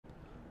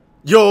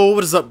Yo,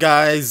 what is up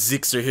guys?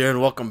 Zekester here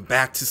and welcome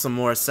back to some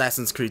more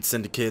Assassin's Creed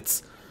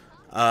Syndicates.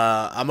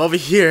 I'm over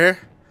here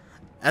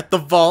at the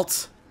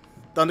vault,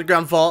 the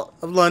underground vault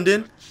of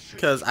London,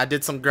 because I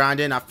did some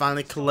grinding. I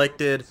finally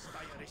collected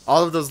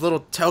all of those little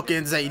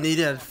tokens that you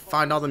needed to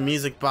find all the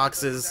music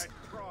boxes.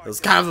 It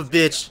was kind of a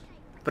bitch,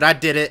 but I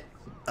did it.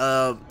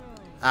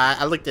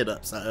 I looked it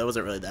up, so it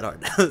wasn't really that hard.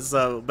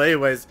 But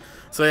anyways,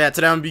 so yeah,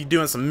 today I'm gonna be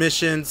doing some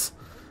missions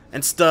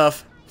and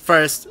stuff.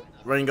 First,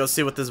 we're gonna go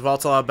see what this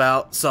vault's all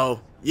about.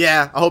 So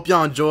yeah, I hope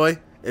y'all enjoy.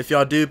 If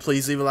y'all do,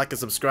 please leave a like and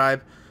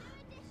subscribe.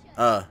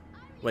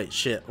 Wait,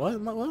 shit.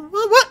 What?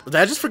 Did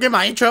I just forget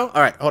my intro?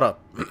 Alright, hold up.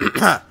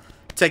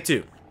 Take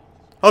two.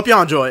 Hope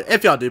y'all enjoy.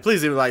 If y'all do,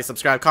 please leave a like,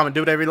 subscribe, comment,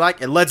 do whatever you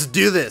like, and let's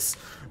do this.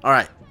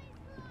 Alright.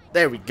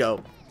 There we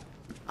go.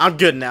 I'm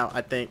good now,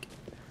 I think.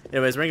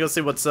 Anyways, we're gonna go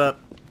see what's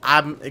up.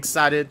 I'm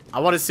excited.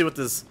 I want to see what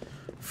this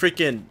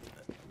freaking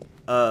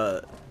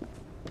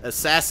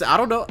assassin. I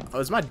don't know. Oh,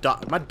 it's my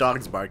dog. My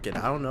dog's barking.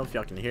 I don't know if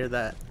y'all can hear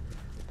that,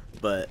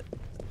 but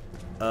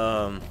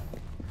am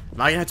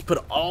I gonna have to put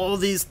all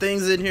these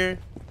things in here?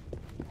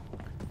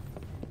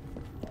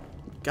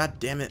 God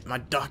damn it! My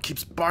dog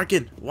keeps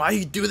barking. Why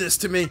you do this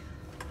to me?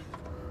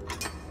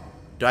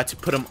 Do I have to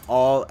put them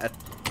all at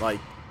like?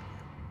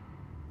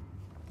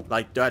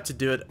 Do I have to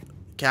do it?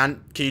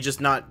 Can you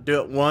just not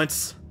do it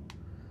once?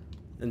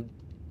 And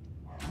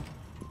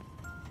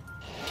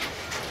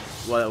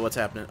what's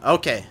happening?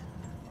 Okay.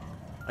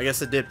 I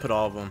guess I did put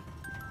all of them.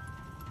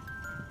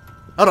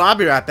 Hold on, I'll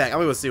be right back. I'm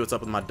gonna go see what's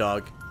up with my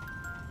dog.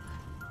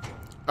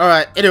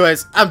 Alright,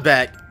 anyways, I'm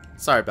back.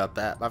 Sorry about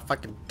that. My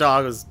fucking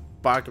dog was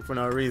barking for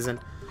no reason.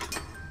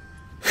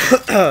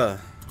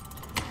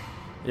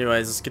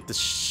 Anyways, let's get this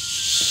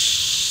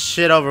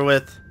shit over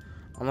with.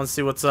 I want to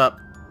see what's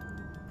up.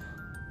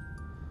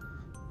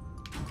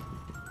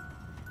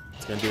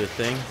 It's gonna do a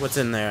thing. What's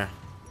in there?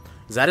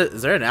 Is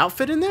there an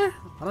outfit in there?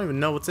 I don't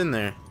even know what's in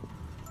there.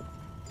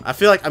 I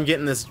feel like I'm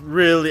getting this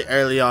really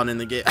early on in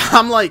the game.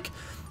 I'm like,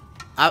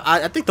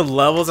 I think the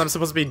levels I'm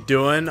supposed to be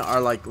doing are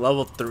like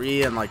level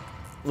 3 and like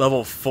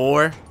level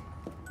 4.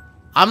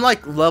 I'm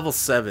like level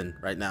 7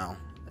 right now,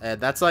 and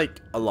that's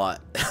like a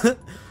lot.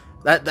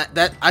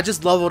 that I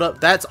just leveled up.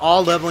 That's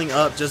all leveling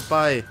up just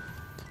by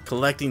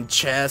collecting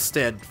chests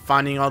and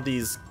finding all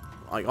these,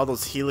 like all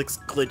those helix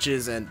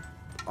glitches and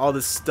all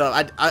this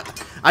stuff.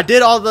 I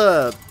did all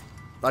the,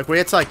 like, where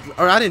it's like,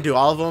 or I didn't do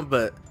all of them,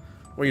 but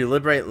where you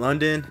liberate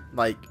London,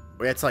 like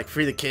where it's like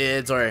free the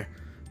kids or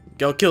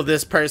go kill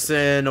this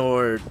person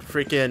or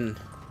freaking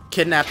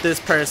kidnap this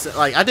person.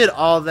 Like I did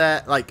all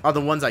that, like all the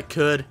ones I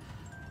could,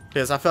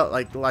 because I felt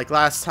like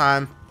last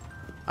time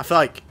I felt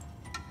like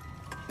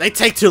they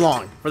take too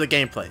long for the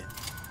gameplay.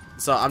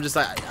 So I'm just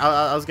like,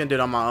 I was gonna do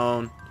it on my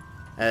own,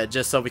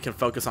 just so we can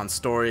focus on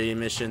story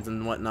missions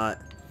and whatnot.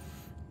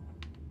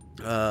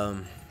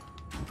 Come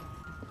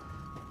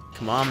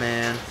on,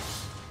 man.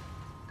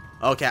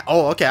 Okay.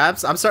 Oh, okay. I'm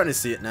starting to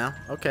see it now.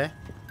 Okay.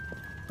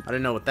 I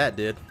didn't know what that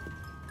did.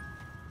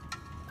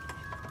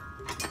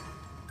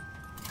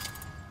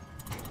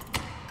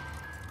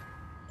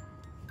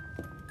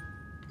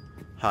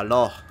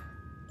 Hello.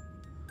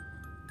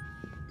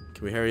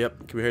 Can we hurry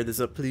up? Can we hurry this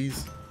up,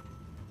 please?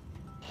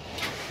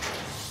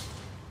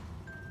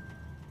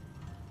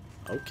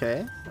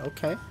 Okay.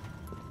 Okay.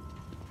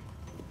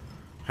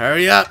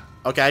 Hurry up.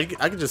 Okay,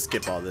 I can just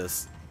skip all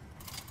this.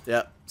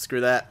 Yep.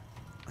 Screw that.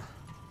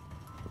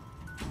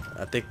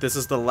 I think this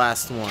is the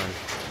last one.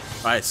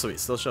 Alright, sweet.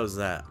 Still shows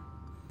that.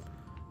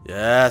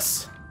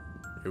 Yes.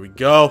 Here we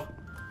go.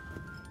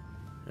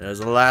 There's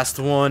the last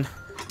one.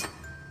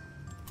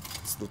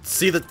 Let's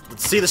see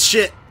the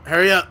shit.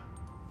 Hurry up.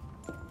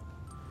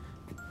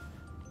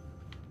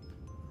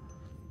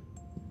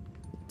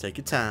 Take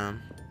your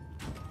time.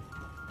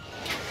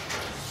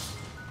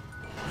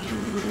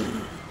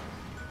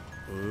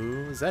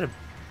 Ooh, is that a...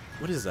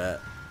 What is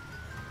that?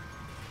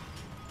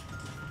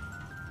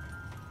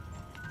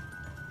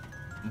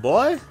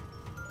 Boy?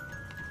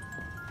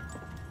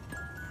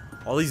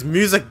 All these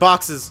music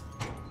boxes.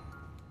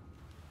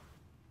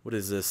 What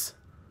is this?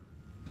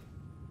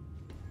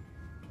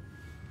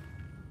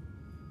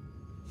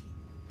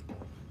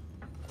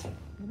 I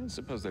don't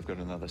suppose they've got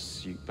another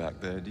suit back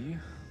there, do you?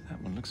 That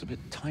one looks a bit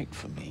tight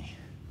for me.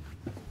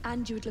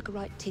 And you would look a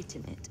right tit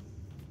in it.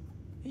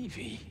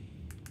 Evie.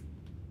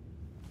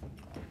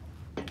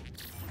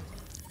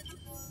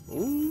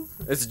 Ooh,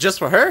 it's just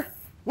for her?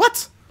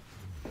 What?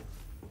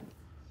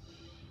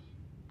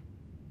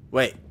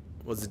 Wait,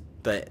 was it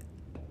the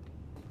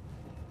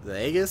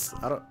Aegis?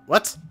 I don't.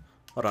 What?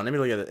 Hold on, let me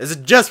look at it. Is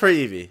it just for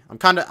Evie? I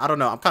don't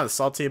know. I'm kind of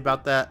salty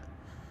about that.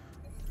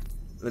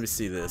 Let me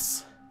see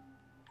this.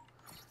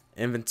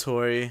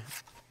 Inventory.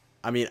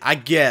 I mean, I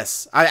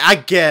guess. I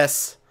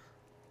guess.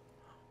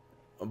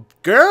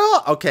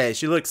 Girl? Okay,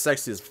 she looks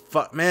sexy as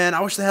fuck. Man, I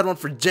wish they had one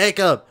for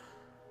Jacob.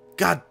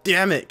 God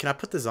damn it. Can I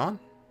put this on?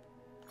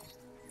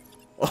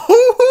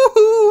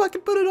 Oh, I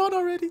can put it on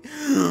already.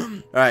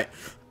 Alright.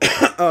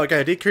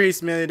 Okay,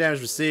 decrease melee damage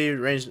received.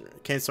 Range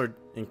cane sword.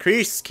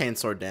 Increase cane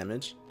sword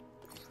damage.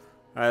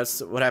 Alright,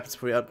 so what happens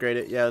if we upgrade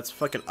it? Yeah, let's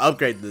fucking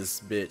upgrade this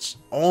bitch.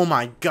 Oh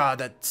my god,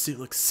 that suit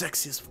looks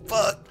sexy as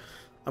fuck.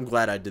 I'm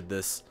glad I did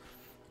this.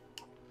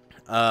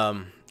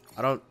 Do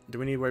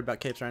we need to worry about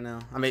capes right now?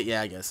 I mean,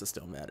 yeah, I guess it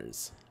still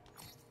matters.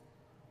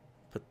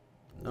 But,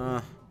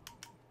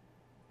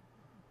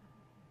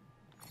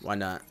 why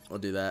not? We'll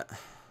do that.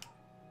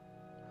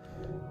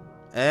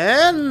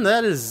 And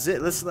that is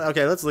it. Let's look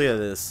at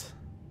this.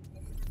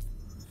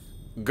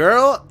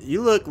 Girl,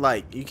 you look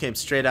like you came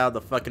straight out of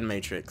the fucking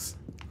Matrix.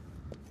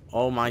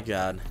 Oh my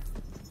god.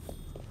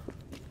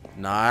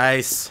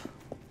 Nice.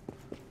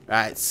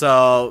 Alright,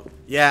 so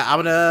yeah,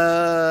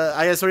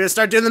 I guess we're gonna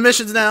start doing the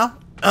missions now.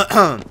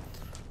 Yeah,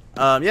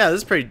 this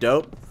is pretty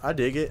dope. I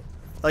dig it.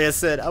 Like I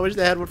said, I wish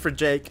they had one for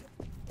Jake.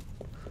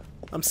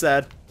 I'm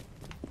sad.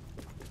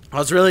 I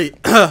was really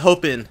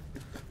hoping,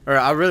 or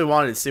I really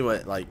wanted to see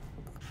what, like,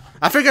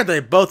 I figured they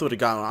both would have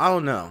gotten one. I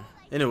don't know.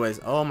 Anyways,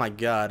 oh my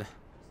god.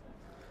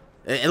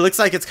 It looks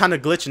like it's kind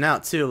of glitching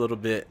out too a little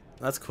bit.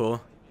 That's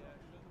cool.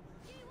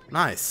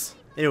 Nice.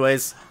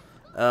 Anyways,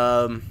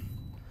 so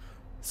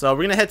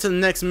we're gonna head to the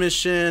next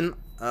mission.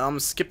 I'm gonna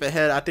skip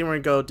ahead. I think we're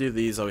gonna go do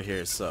these over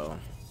here. So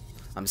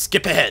I'm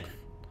skip ahead.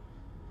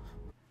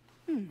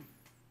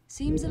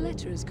 Seems a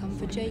letter has come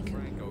for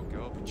Jacob.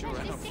 But your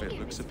outfit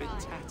looks a bit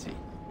tatty.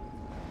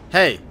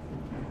 Hey,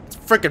 it's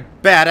freaking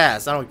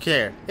badass. I don't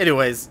care.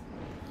 Anyways,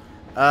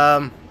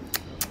 you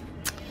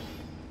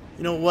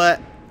know what?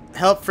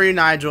 Help free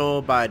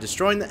Nigel by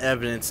destroying the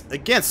evidence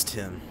against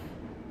him.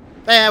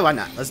 Yeah, why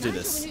not? Let's do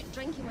this. Nigel went out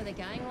drinking with a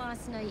gang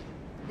last night.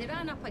 They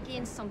ran up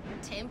against some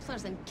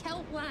Templars and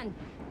killed one.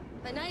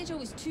 But Nigel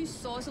was too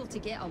sozzled to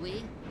get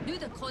away. Knew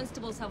the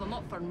constables have him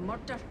up for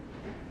murder.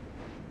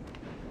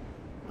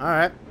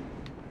 Alright.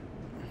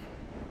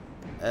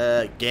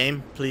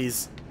 Game,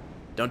 please.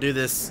 Don't do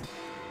this.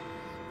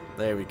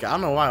 There we go. I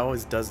don't know why it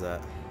always does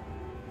that.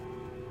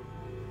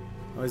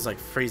 Always like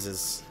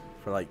freezes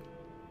for like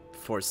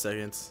 4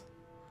 seconds.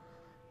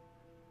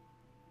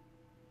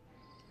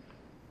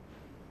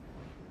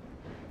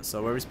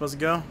 So where are we supposed to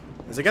go?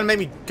 Is it gonna make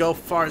me go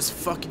far as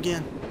fuck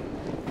again?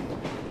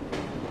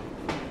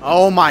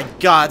 Oh my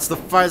god, it's the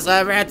farthest I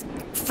ever had to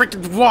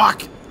freaking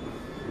walk!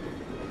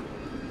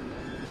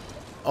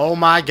 Oh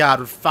my god,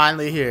 we're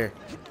finally here.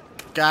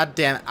 God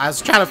damn it. I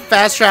was trying to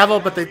fast travel,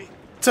 but they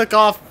took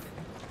off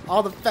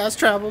all the fast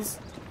travels.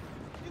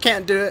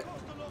 Can't do it.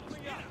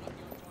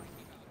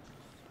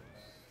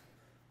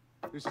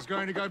 This is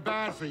going to go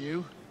bad for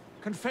you.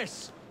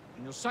 Confess,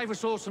 and you'll save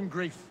us all some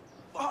grief.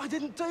 Oh, I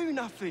didn't do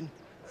nothing.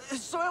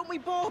 So help me,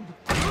 Bob.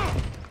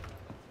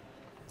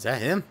 Is that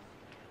him?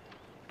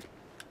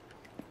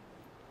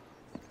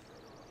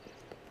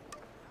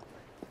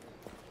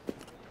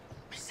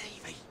 Miss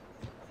Evie,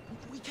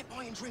 we kept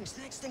buying drinks.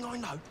 The next thing I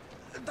know,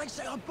 they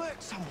say I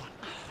burnt someone.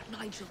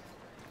 Nigel.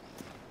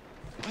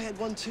 I had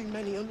one too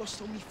many and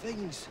lost all my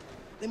things.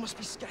 They must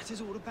be scattered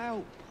all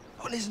about.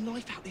 Oh, and there's a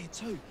knife out there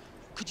too.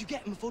 Could you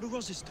get them before the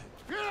Reuge'S do?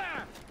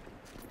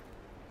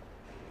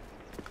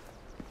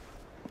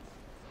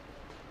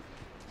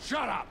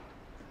 Shut up!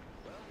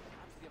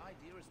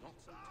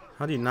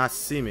 How do you not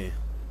see me?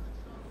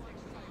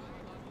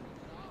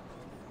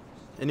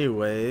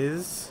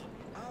 Anyways.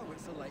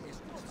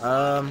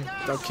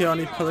 Don't kill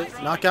any police.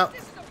 Knockout.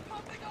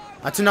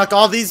 I have to knock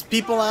all these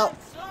people out.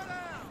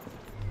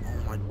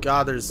 Oh my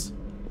god, there's...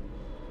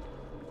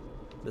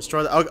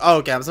 Destroy the... Oh,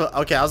 okay,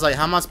 okay, I was like,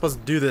 how am I supposed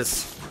to do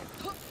this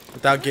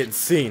without getting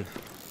seen?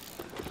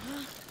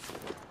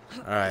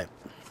 Alright.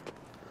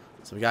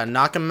 So we gotta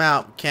knock him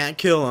out. Can't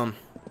kill him.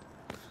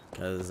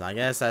 Because I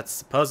guess that's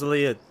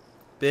supposedly a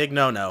big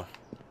no-no.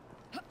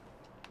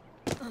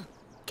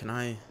 Can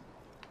I...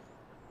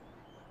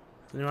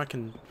 I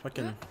can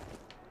fucking...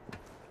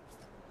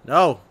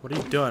 No! What are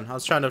you doing? I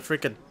was trying to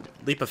freaking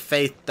leap of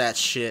faith that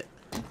shit.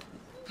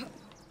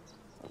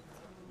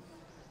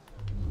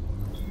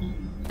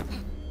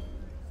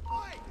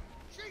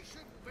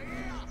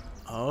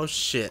 Oh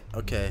shit.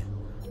 Okay.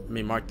 Let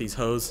me mark these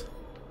hoes.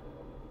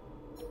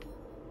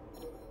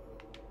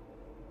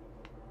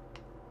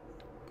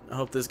 I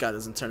hope this guy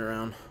doesn't turn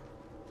around.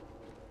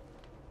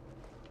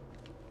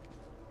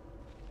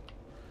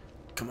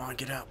 Come on,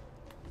 get out.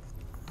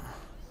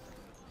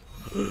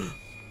 You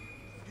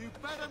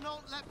better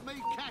not let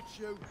me catch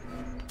you.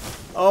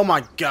 Oh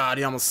my god,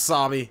 he almost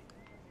saw me.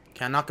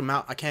 Can I knock him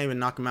out? I can't even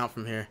knock him out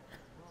from here.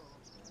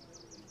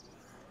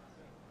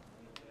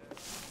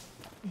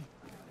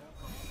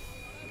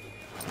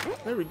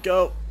 There we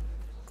go.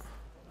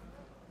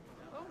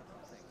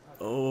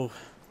 Oh.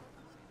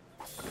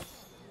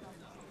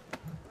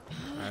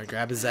 Alright,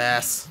 grab his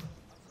ass.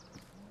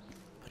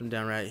 Put him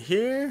down right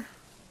here.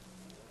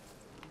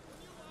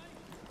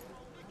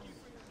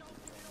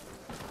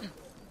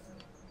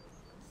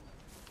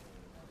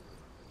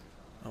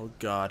 Oh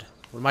god.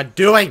 What am I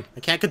doing? I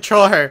can't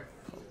control her.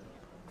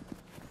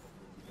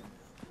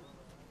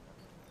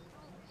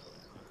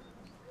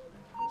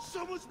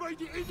 Someone's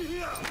made it in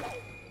here.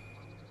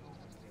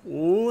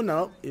 Ooh,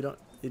 no. You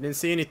didn't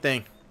see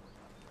anything.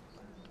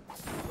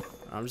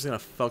 I'm just gonna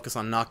focus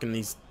on knocking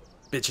these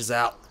bitches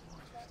out.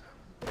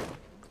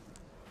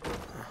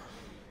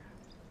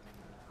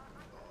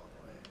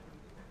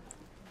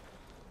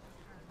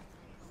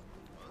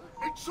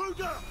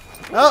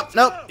 Oh,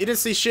 nope. You didn't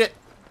see shit.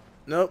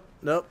 Nope,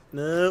 nope,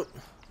 nope.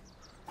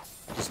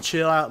 Just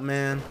chill out,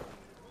 man.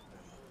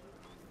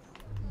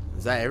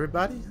 Is that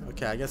everybody?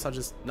 Okay, I guess I'll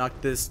just knock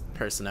this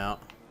person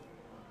out.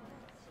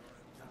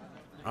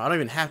 Oh, I don't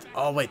even have to.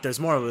 Oh, wait, there's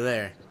more over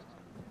there.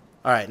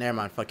 Alright, never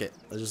mind. Fuck it.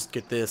 Let's just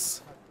get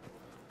this.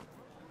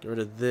 Get rid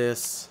of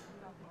this.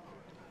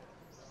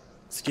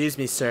 Excuse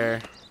me, sir.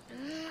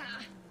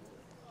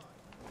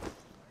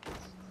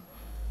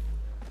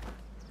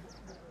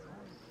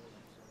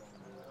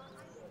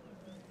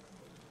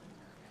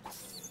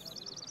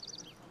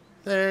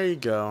 There you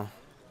go.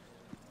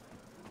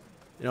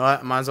 You know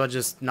what? Might as well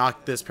just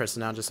knock this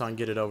person out just so I can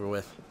get it over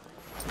with.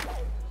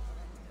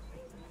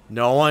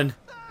 No one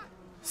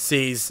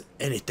sees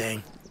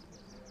anything.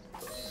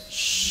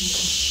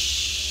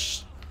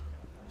 Shh.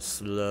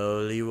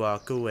 Slowly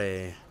walk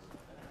away.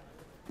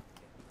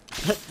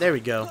 There we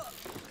go.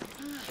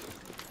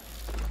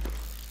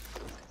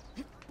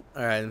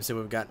 Alright, let me see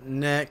what we've got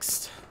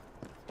next.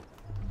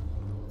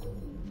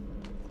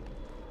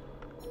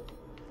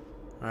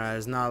 Alright,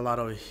 there's not a lot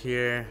over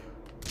here.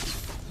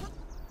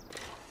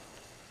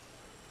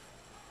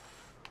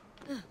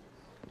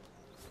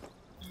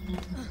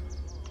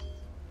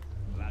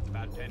 That's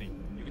about Penny.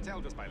 You can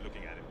tell just by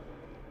looking at him.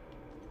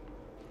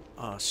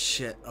 Oh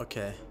shit,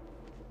 okay.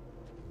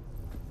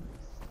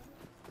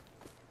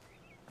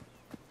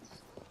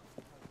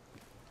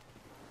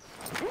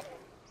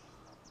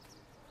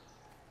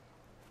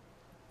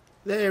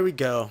 There we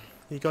go.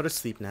 You go to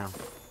sleep now.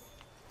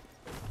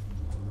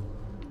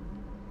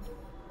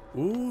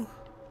 Ooh.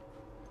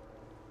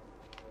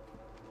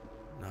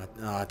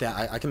 No,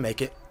 I can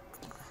make it.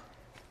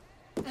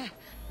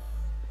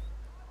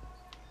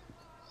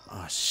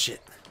 Oh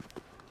shit.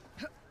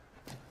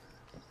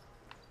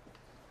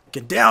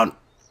 Get down!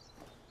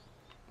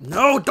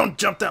 No, don't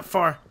jump that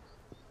far.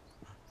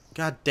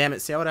 God damn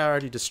it. See, I would have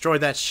already destroyed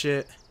that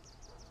shit.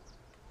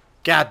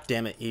 God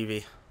damn it,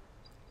 Evie.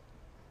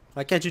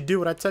 Why can't you do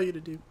what I tell you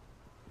to do?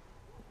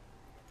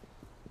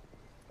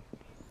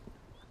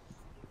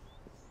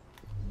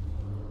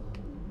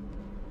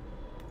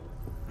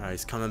 Alright,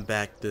 he's coming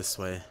back this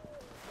way.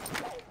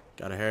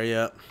 Gotta hurry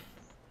up.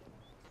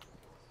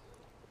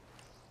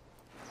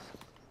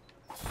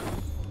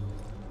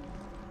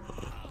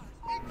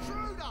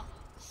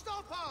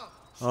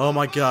 Oh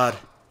my god.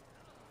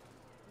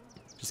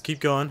 Just keep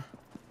going.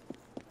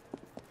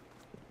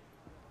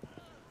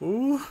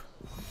 Ooh.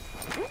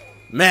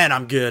 Man,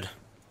 I'm good.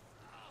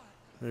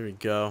 There we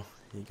go.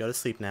 You go to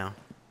sleep now.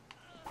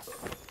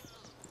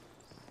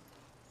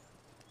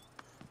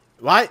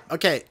 Why?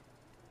 Okay.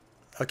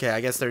 Okay,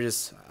 I guess they're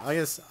just... I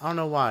don't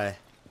know why. I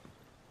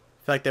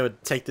feel like they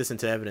would take this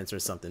into evidence or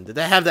something. Did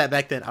they have that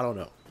back then? I don't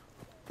know.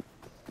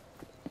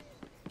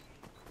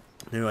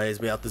 Anyways,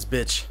 we out this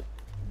bitch.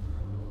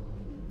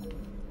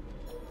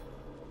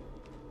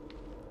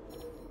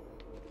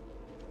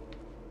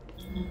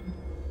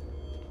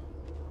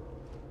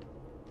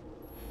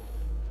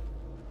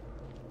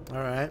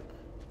 Alright.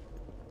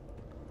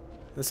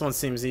 This one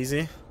seems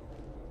easy.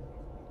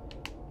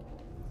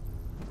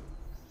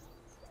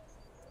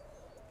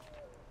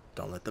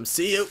 Don't let them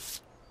see you.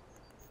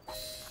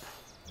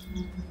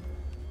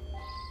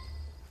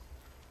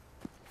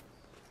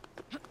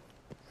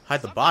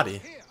 Hide the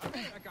body.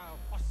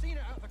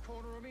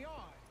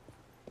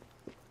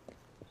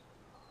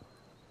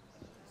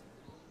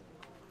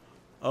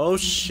 Oh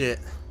shit.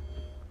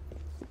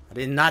 I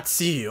did not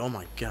see you. Oh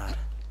my god.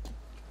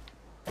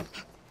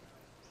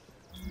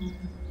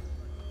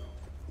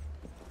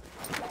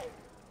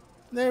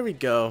 There we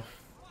go.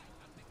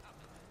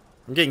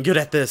 I'm getting good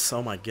at this.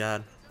 Oh my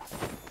god.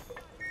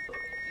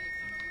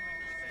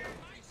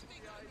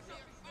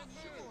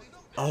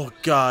 Oh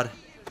god.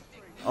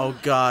 Oh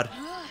god.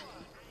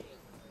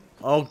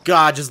 Oh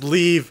god, just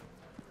leave.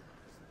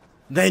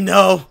 They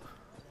know.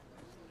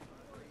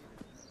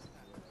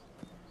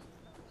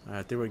 Alright,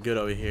 I think we're good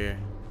over here.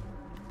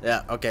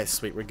 Yeah, okay,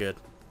 sweet, we're good.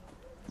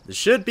 This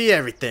should be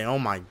everything. Oh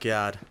my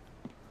god.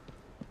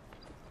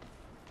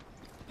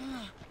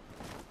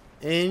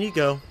 In you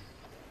go.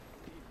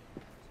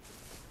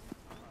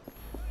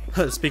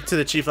 Speak to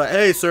the chief like,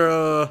 hey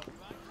sir,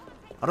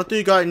 I don't think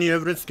you got any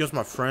evidence against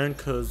my friend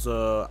because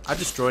I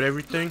destroyed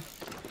everything.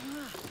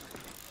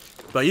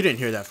 But you didn't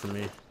hear that from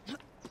me.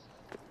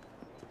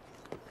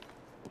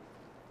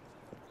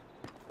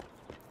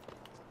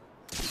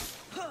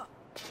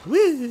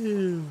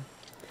 Woo!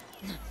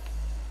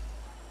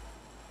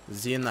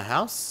 Is he in the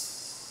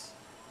house?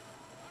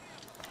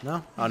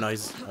 No? Oh no,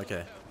 he's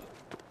okay.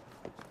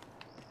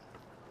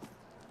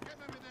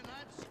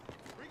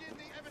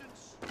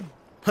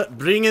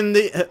 Bring in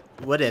the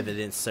what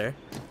evidence, sir?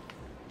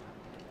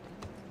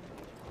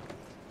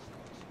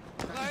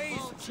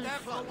 Please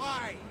step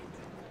away.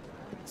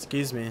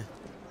 Excuse me.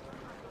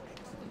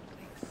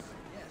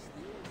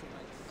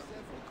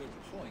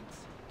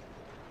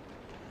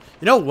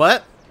 You know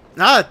what?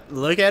 Now that I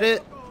look at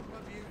it,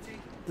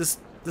 this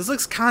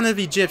looks kind of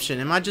Egyptian.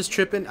 Am I just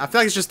tripping? I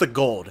feel like it's just the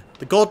gold.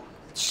 The gold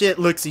shit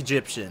looks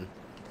Egyptian.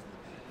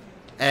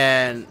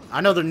 And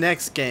I know their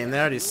next game. They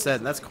already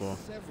said. That's cool.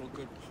 Several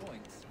good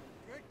points.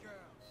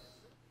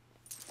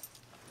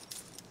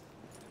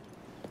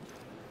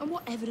 And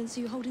what evidence are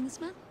you holding this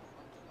man?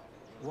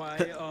 Why,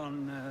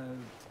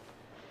 on,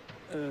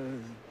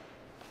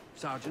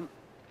 Sergeant?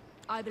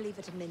 I believe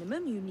at a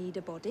minimum you need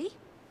a body.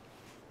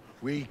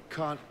 We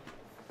can't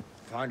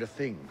find a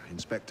thing,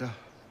 Inspector.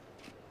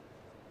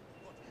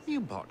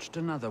 You botched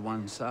another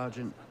one,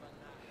 Sergeant.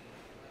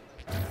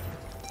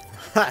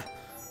 Ha!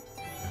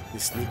 You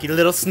sneaky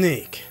little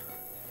sneak.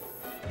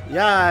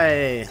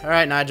 Yay!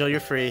 Alright, Nigel, you're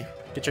free.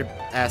 Get your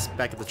ass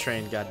back at the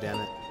train,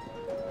 goddammit.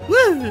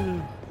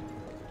 Woo!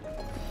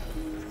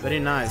 Very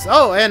nice.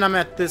 Oh, and I'm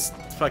at this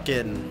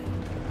fucking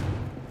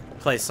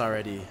place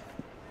already.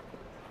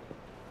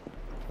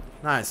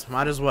 Nice,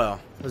 might as well.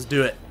 Let's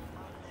do it.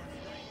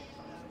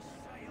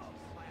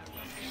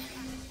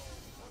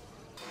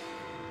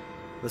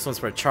 This one's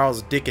for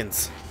Charles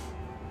Dickens.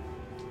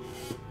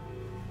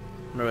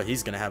 Remember what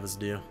he's gonna have us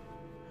do.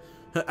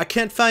 I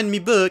can't find me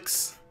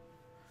books.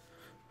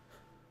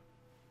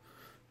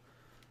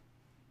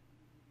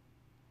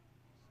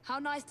 How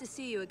nice to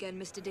see you again,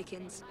 Mr.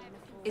 Dickens.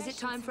 Is it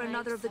time for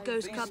another of the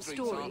Ghost Club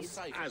stories?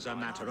 As a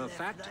matter of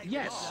fact,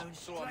 yes.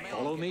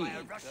 Follow me.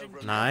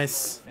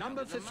 Nice.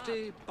 Number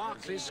 50,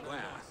 Berkeley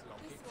Square.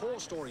 4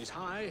 stories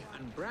high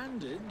and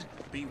branded,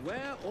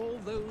 beware all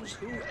those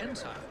who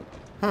enter.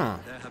 Huh.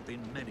 There have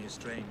been many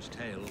strange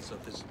tales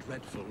of this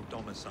dreadful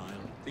domicile.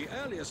 The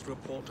earliest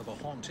report of a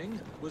haunting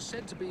was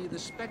said to be the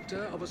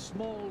spectre of a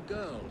small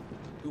girl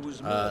who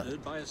was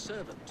murdered by a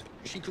servant.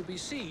 She could be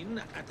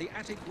seen at the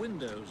attic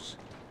windows,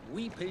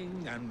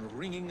 weeping and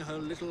wringing her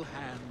little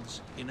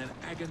hands in an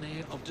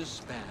agony of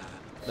despair.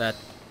 That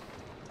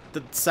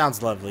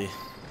sounds lovely.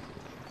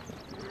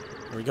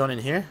 Are we going in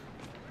here?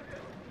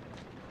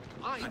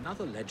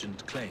 Another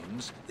legend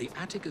claims the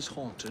attic is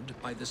haunted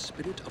by the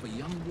spirit of a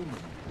young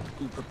woman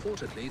who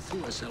purportedly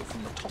threw herself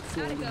from the top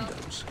floor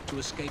windows to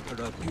escape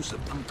her abusive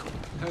uncle.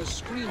 Her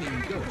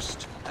screaming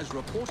ghost has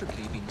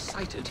reportedly been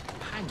sighted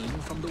hanging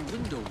from the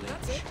window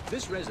ledge.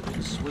 This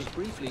residence was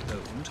briefly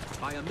owned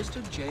by a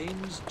Mr.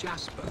 James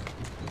Jasper,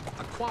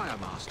 a choir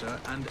master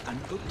and an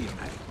opium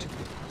addict.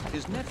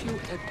 His nephew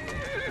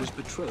Edward was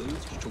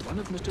betrothed to one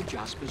of Mr.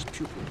 Jasper's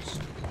pupils,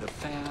 the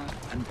fair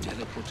and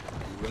delicate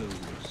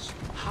Rose.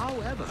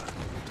 However,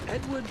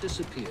 Edward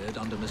disappeared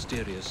under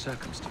mysterious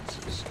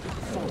circumstances,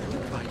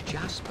 followed by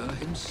Jasper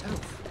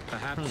himself.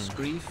 Perhaps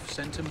grief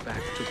sent him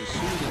back to the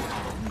soothing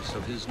arms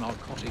of his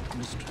narcotic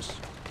mistress.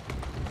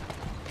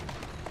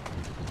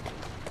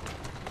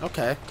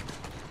 Okay.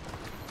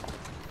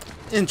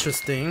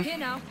 Interesting. Here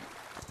now.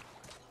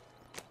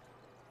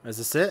 Is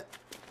this it?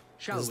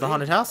 Shall This is we? the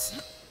haunted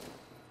house?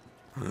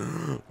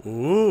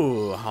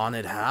 Ooh,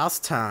 haunted house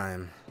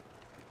time.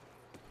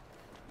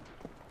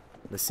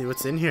 Let's see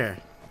what's in here.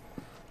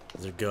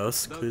 Is there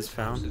ghosts? Though Clues this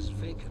house found? is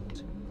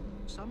vacant,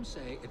 some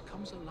say it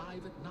comes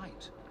alive at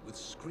night with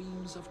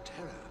screams of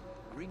terror,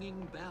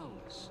 ringing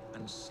bells,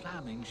 and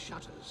slamming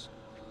shutters.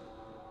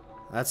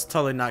 That's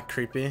totally not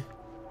creepy.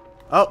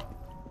 Oh!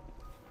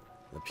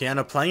 The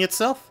piano playing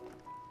itself?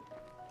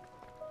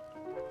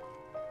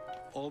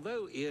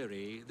 Although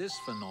eerie, this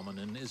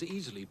phenomenon is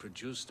easily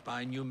produced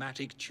by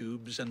pneumatic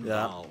tubes and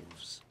Yeah.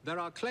 valves. There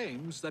are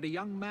claims that a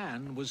young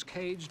man was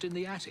caged in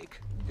the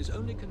attic. His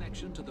only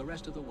connection to the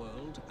rest of the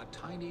world, a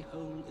tiny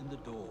hole in the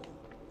door.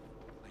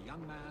 A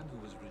young man who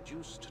was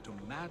reduced to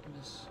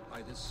madness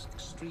by this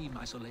extreme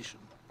isolation.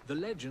 The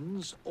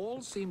legends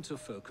all seem to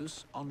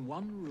focus on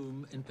one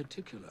room in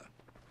particular.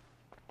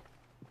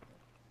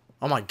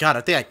 Oh my god,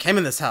 I think I came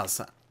in this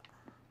house.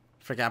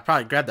 Freaking, I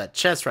probably grabbed that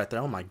chest right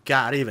there. Oh my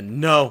god, I didn't even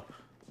know.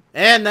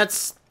 And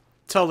that's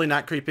totally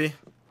not creepy.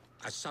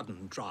 A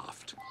sudden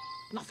draft.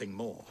 Nothing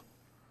more.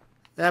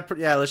 Yeah,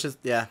 yeah, let's just,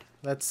 yeah,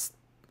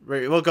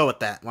 we'll go with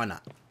that. Why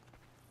not?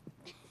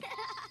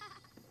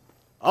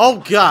 Oh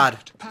god!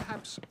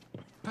 Perhaps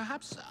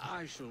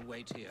I shall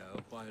wait here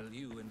while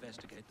you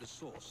investigate the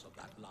source of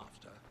that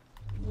laughter,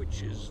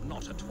 which is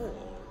not at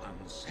all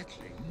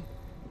unsettling.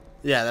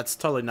 Yeah, that's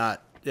totally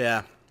not,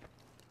 yeah.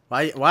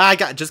 Why I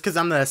got, just because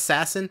I'm the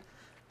assassin,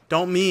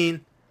 don't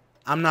mean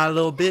I'm not a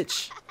little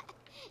bitch.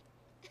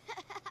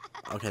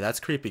 Okay, that's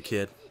creepy,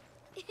 kid.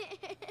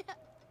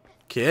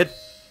 Kid?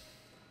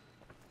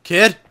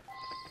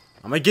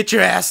 I'm gonna get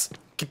your ass!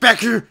 Get back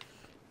here!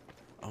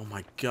 Oh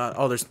my god.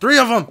 Oh, there's 3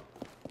 of them!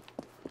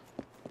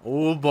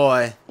 Oh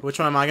boy. Which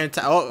one am I gonna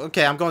oh,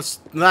 okay, I'm going,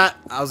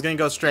 I was gonna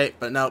go straight,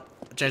 but nope.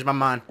 I changed my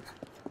mind.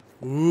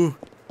 Ooh.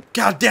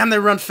 God damn, they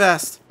run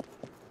fast!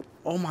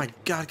 Oh my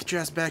god, get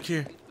your ass back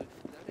here.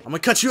 I'm gonna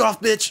cut you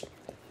off, bitch!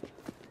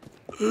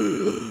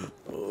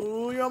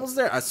 Oh, you're almost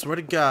there. I swear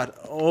to god.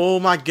 Oh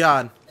my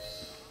god.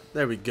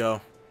 There we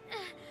go.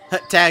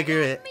 Tag her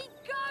it. Let me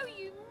go,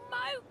 you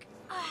moke!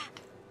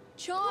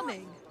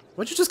 Charming.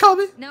 What'd you just call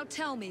me? Now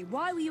tell me,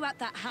 why were you at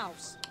that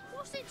house?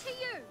 What's it to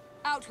you?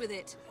 Out with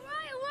it.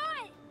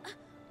 Right.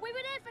 We were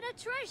there for the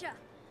treasure.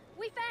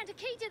 We found a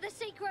key to the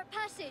secret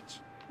passage.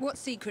 What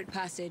secret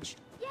passage?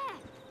 Yeah,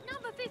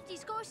 number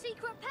 50's got a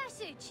secret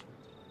passage.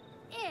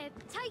 Here,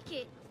 take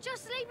it.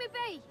 Just leave me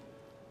be.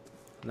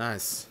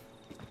 Nice.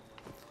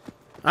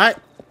 Alright.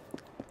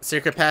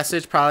 Secret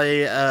passage.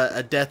 Probably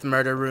a death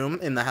murder room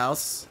in the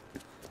house,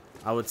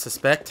 I would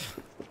suspect.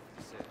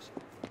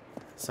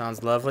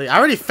 Sounds lovely. I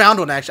already found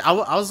one, actually.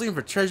 I was looking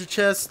for treasure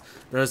chest.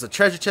 There was a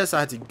treasure chest, so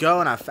I had to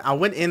go, and I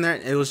went in there,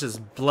 and it was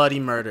just bloody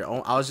murder.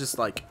 I was just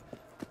like,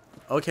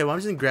 okay, well, I'm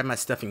just gonna grab my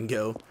stuff and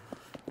go.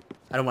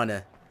 I don't want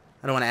to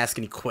ask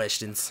any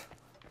questions.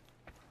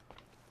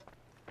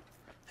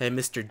 Hey,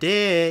 Mr.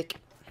 Dick.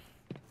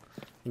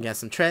 You got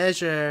some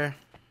treasure.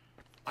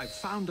 I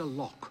found a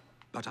lock,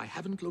 but I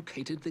haven't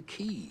located the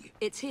key.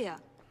 It's here.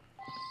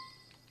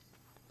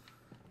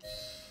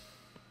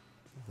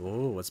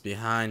 Ooh, what's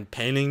behind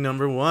painting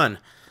number 1?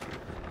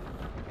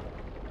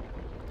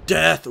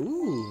 Death.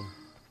 Ooh.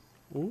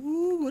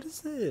 Ooh, what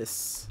is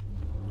this?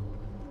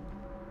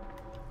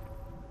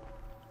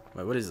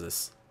 Wait, what is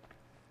this?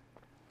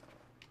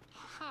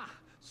 Ha!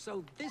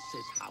 So this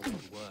is how it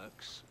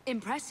works.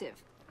 Impressive.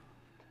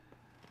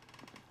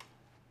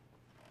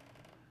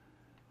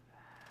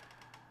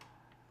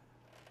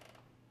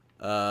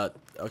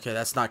 Okay,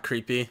 that's not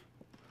creepy.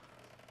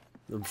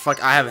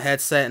 Fuck, I have a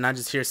headset and I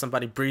just hear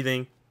somebody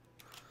breathing.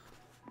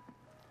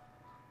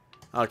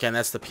 Okay, and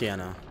that's the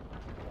piano.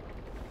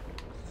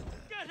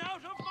 Get out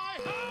of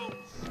my house!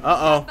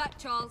 Uh-oh. Back,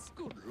 Charles.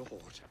 Good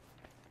lord.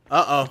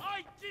 Uh-oh.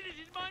 I did it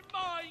in my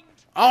mind!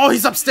 Oh,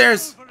 he's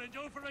upstairs! Over and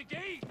over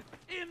again,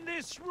 in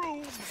this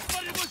room,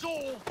 but it was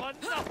all for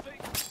nothing.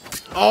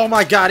 Oh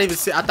my god, I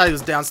thought he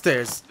was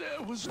downstairs.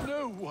 There was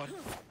no one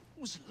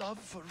whose love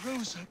for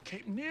Rosa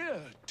came near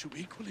to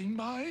equaling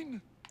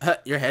mine.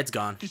 Your head's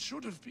gone. It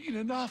should have been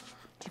enough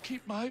to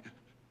keep my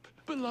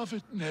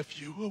beloved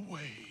nephew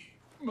away.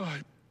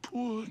 My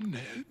poor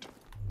Ned.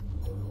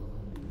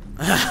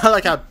 I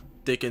like how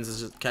Dickens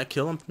is just... Can I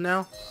kill him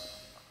now?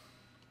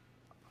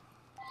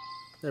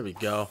 There we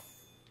go.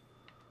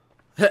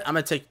 I'm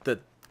gonna take the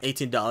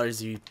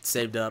 $18 you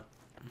saved up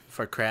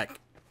for crack.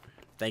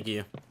 Thank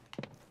you.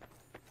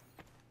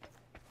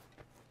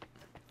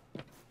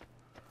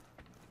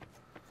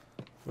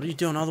 What are you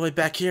doing all the way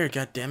back here,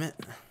 God damn it?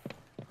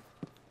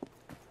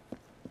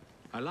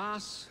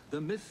 Alas,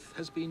 the myth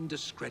has been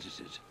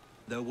discredited.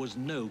 There was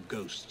no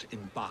ghost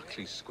in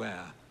Berkeley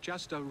Square,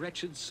 just a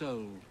wretched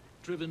soul,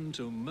 driven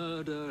to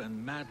murder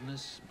and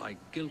madness by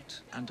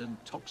guilt and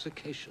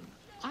intoxication.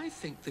 I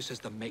think this is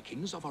the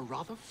makings of a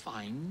rather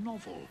fine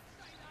novel.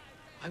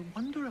 I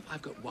wonder if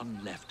I've got one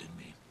left in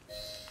me.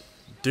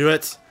 Do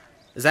it.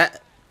 Is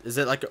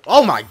it like...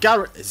 Oh my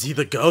god, is he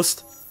the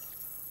ghost?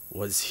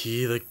 Was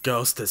he the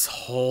ghost this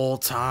whole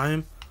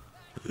time?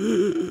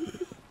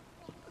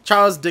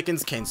 Charles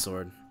Dickens cane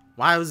sword.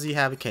 Why does he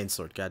have a cane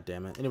sword? God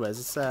damn it. Anyways,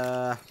 it's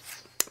I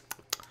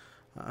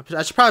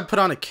should probably put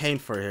on a cane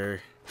for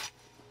her.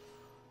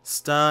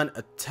 Stun,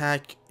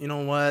 attack. You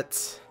know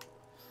what?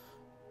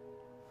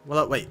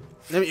 Well, wait.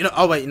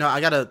 Oh wait.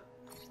 I gotta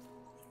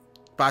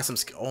buy some.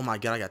 Oh my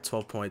god, I got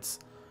 12 points.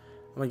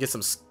 I'm gonna get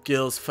some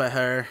skills for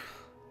her.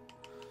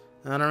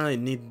 I don't really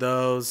need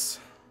those.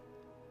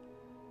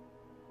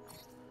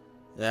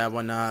 Yeah,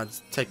 why not?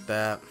 Let's take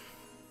that.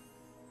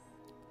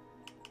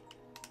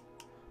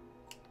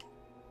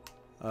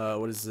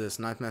 What is this?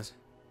 Knife mask.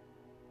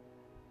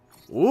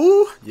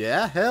 Ooh,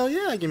 yeah, hell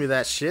yeah, give me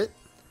that shit.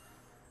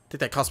 I think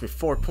that cost me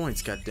 4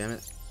 points, god damn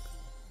it.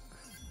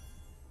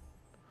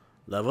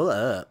 Level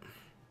up.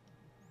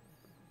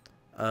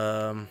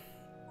 I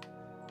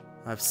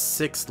have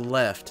 6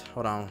 left.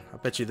 Hold on. I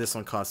bet you this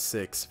one costs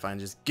 6 if I can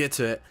just get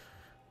to it.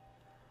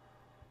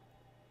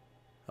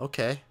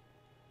 Okay.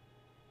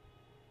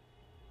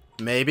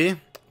 Maybe. I'm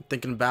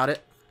thinking about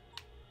it.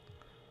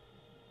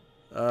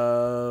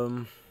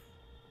 You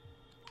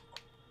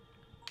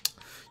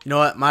know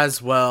what? Might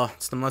as well.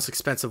 It's the most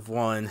expensive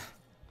one.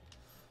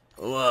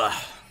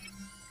 Ugh.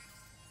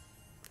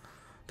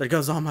 There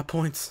goes all my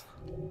points.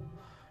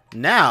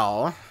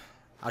 Now,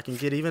 I can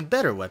get even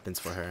better weapons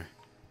for her.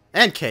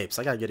 And capes.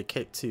 I gotta get a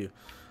cape too.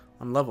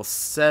 I'm level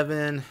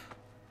 7.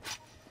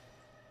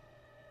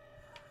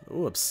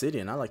 Ooh,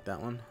 obsidian. I like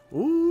that one.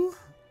 Ooh.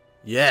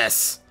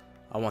 Yes.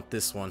 I want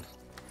this one.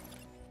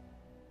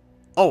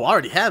 Oh, I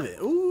already have it.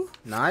 Ooh,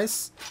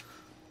 nice.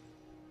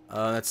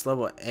 That's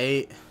level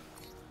 8.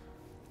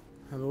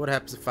 What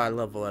happens if I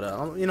level it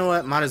up? You know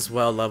what? Might as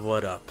well level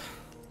it up.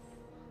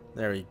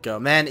 There we go.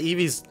 Man,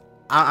 Evie's...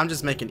 I'm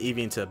just making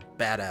Evie into a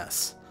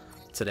badass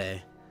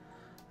today.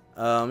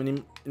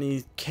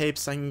 Any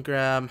capes I can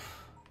grab?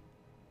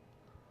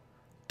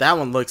 That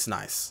one looks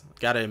nice.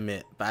 Gotta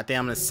admit. But I think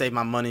I'm gonna save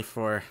my money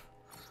for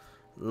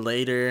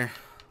later.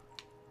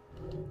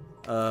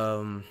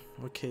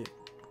 Okay.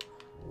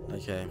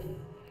 Okay.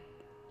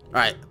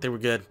 Alright, I think we're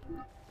good.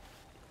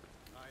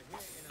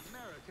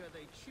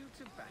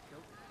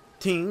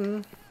 Ting.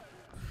 Alright,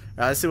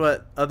 let's see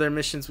what other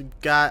missions we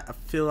got. I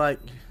feel like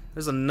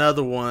there's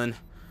another one.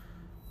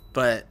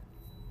 But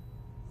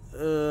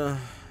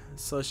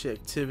associate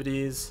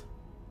activities.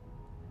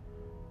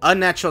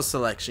 Unnatural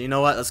selection. You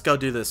know what? Let's go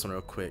do this one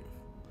real quick.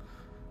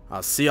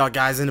 I'll see y'all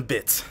guys in a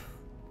bit.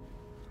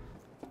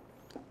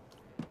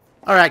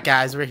 Alright,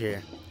 guys, we're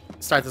here.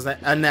 Start this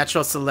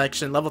unnatural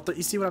selection. Level 3.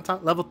 You see what I'm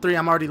talking? Level 3.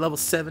 I'm already level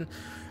 7.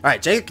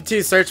 Alright, Jacob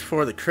continues search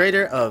for the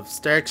creator of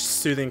Steric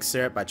Soothing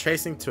Syrup by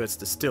tracing to its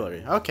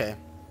distillery. Okay.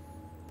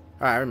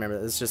 Alright, I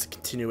remember. This is just a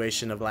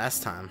continuation of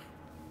last time.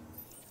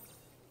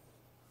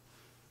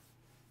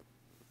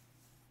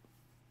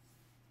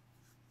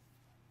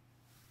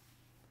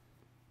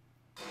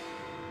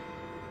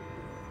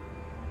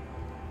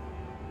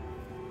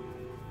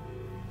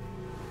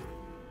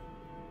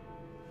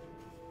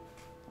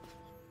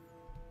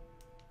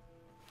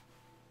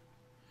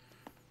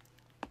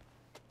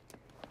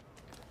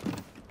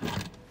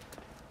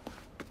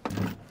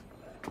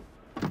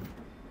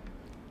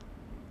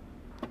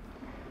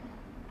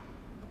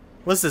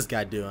 What's this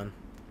guy doing?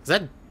 Is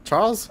that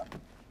Charles?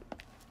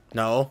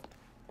 No.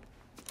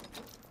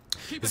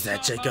 Is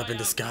that Jacob in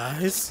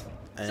disguise?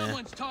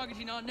 Someone's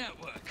targeting our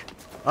network.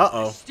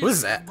 Uh-oh. Who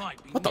is that?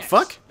 What the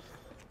fuck?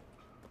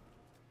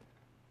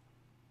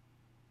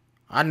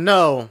 I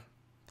know.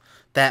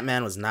 That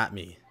man was not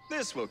me.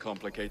 This will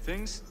complicate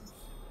things.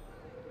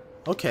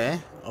 Okay.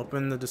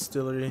 Open the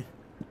distillery.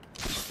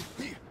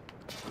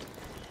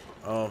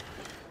 Oh.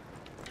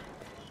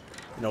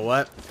 You know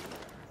what?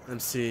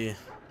 Let's see.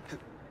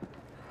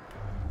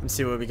 Let's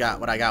see what we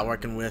got, what I got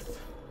working with.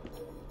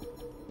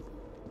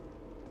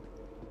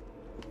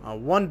 I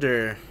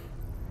wonder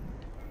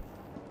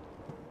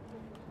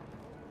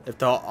if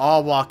they'll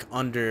all walk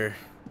under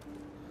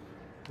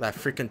that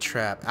freaking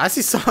trap. I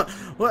see some.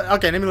 What?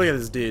 Okay, let me look at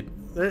this dude.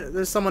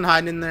 There's someone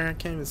hiding in there. I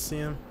can't even see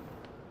him.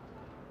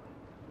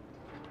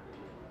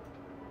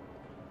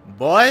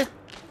 Boy,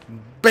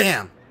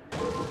 bam!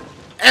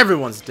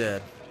 Everyone's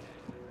dead.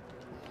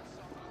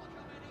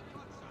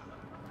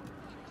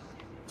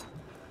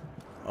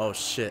 Oh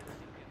shit.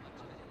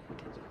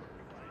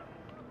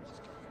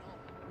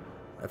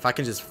 If I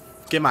can just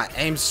get my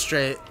aim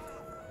straight.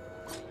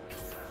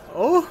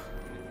 Oh!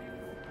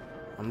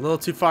 I'm a little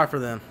too far for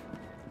them.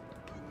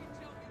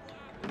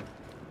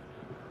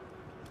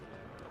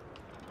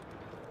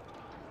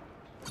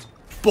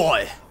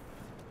 Boy!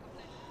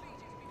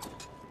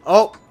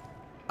 Oh!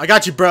 I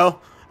got you, bro.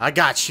 I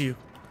got you.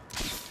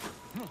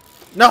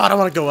 No, I don't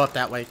want to go up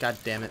that way. God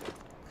damn it.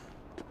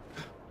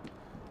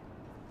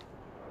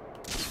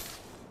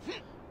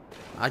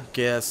 I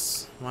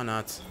guess. Why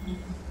not?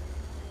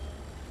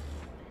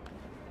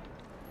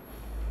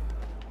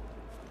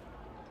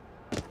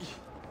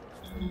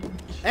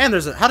 And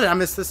there's a... How did I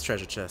miss this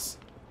treasure chest?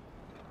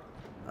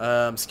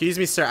 Excuse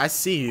me, sir. I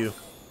see you.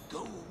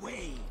 Go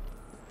away.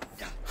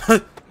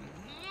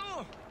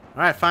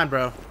 Alright, fine,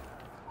 bro.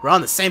 We're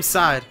on the same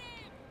side.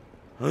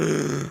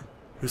 Who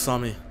saw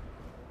me?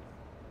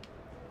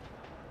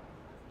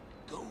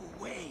 Go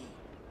away.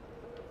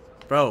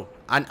 Bro,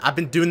 I've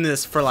been doing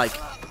this for like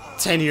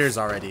 10 years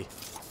already.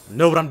 I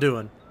know what I'm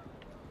doing.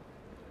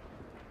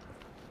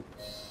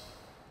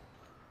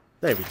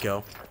 There we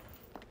go.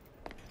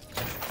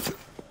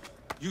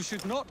 You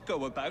should not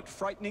go about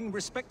frightening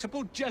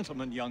respectable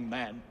gentlemen, young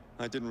man.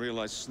 I didn't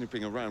realize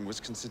snooping around was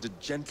considered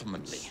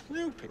gentlemanly.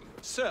 Snooping?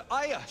 Sir,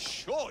 I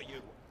assure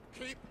you.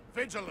 Keep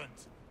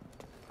vigilant.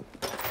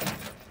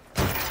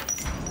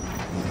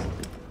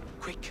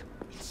 Quick,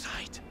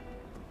 inside.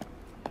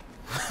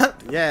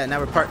 Yeah, now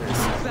we're partners.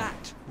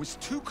 That was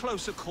too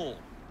close a call.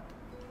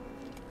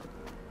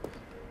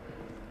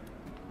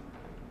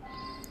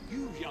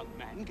 You, young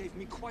man, gave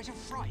me quite a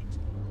fright.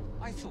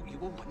 I thought you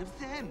were one of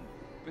them.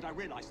 But I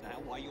realize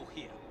now why you're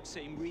here.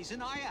 Same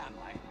reason I am,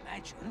 I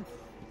imagine.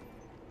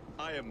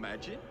 I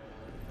imagine?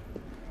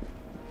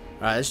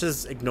 Alright, let's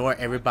just ignore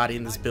everybody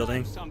in this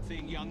building.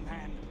 Something, young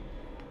man.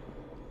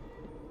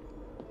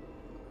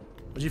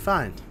 What'd you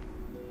find?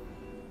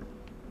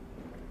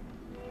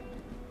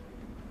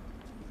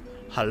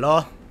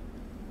 Hello?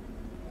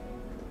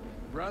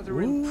 Rather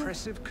Ooh.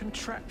 impressive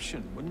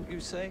contraption, wouldn't you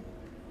say?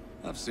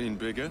 I've seen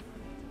bigger.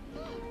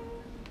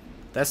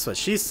 That's what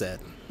she said.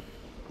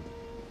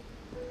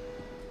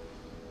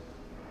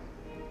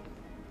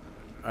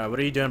 Alright, what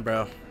are you doing,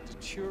 bro?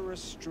 Datura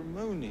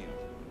stramonium,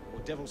 or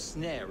devil's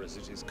snare as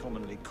it is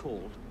commonly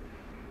called.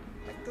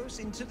 That goes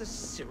into the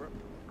syrup.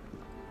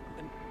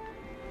 An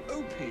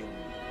opium,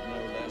 no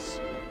less.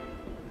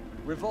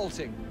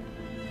 Revolting.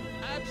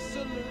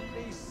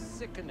 Absolutely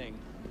sickening.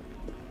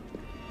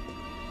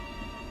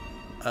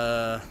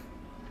 Can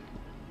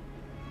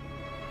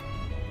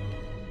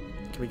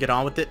we get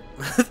on with it?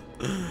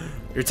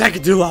 You're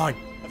taking too long.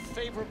 A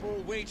favorable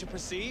way to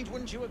proceed,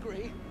 wouldn't you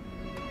agree?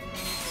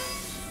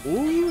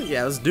 Ooh,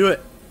 yeah, let's do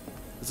it.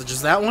 Is it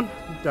just that one?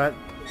 Do I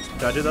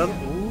do the other?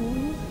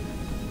 Ooh.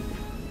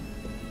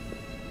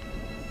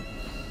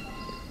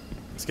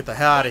 Let's get the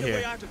hell out of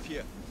here. Out of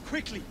here,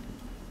 quickly.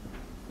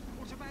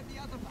 What about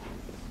the other man?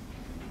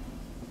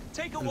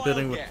 Take a I'm wild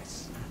building with...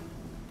 guess.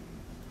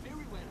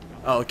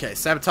 Oh, okay.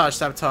 Sabotage,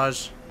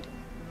 sabotage.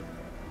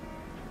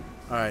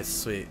 Alright,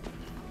 sweet.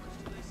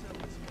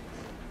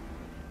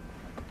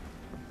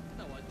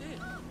 No idea.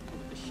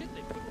 The shit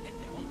they put in,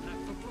 they won't pack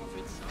for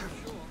profits, I'm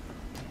sure.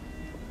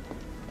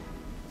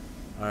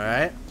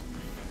 Alright.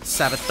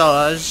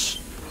 Sabotage.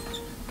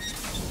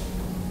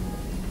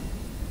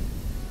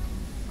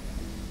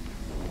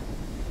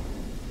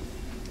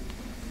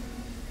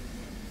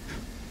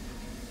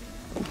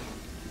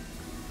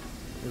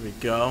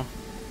 go.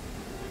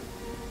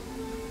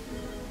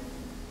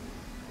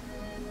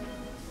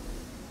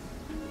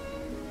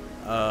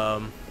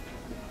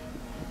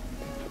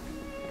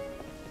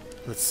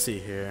 Let's see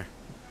here.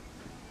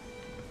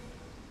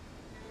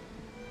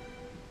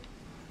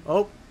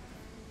 Oh.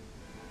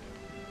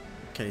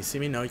 Can he see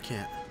me? No, he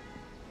can't.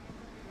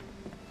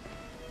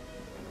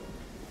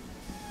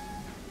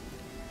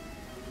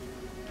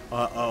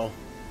 Uh-oh.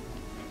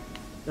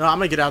 No, I'm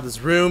gonna get out of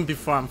this room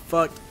before I'm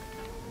fucked.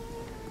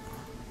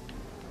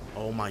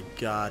 Oh my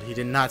god, he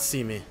did not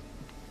see me.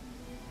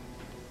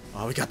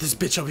 Oh, we got this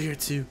bitch over here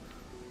too.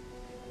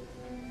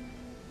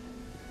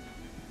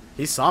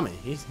 He saw me.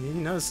 He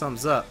knows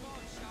something's up.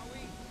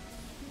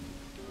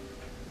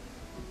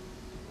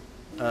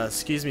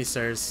 Excuse me,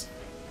 sirs.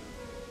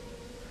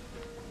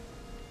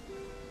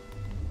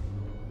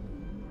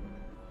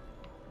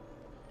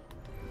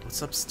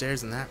 What's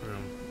upstairs in that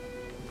room?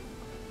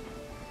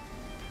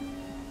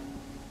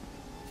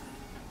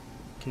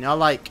 Can y'all,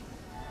 like,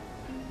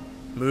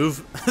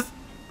 move?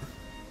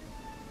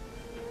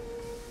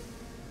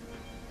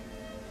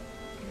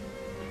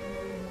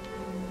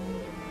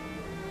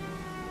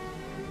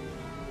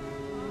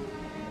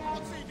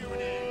 What's he doing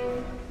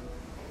here?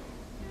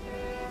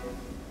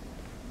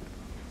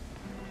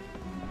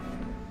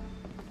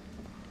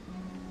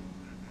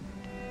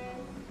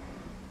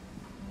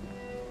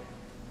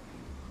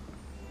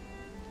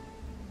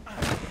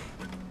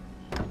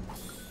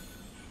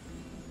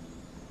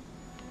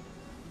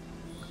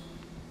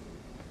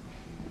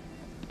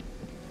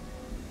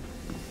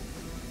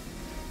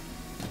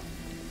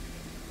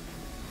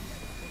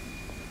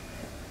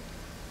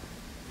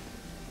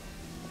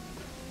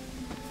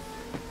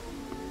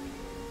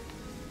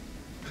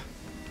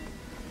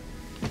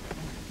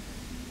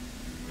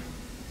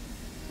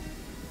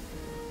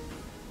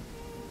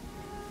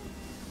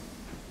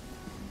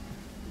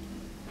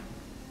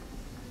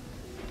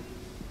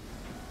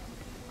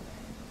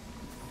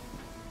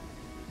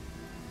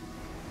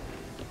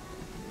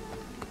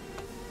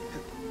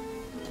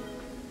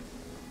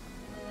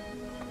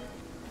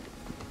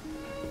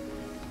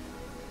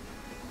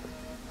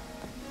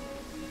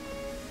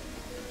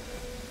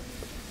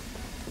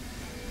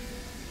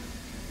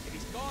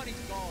 He's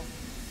gone.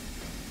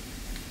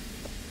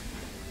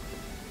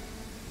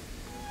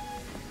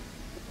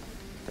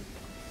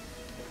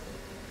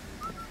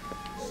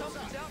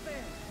 Something's out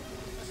there.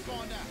 Let's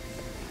find out.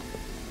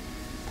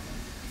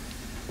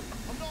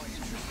 I'm not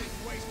interested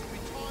in wasting my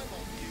time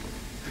on you.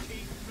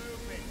 Keep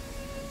moving.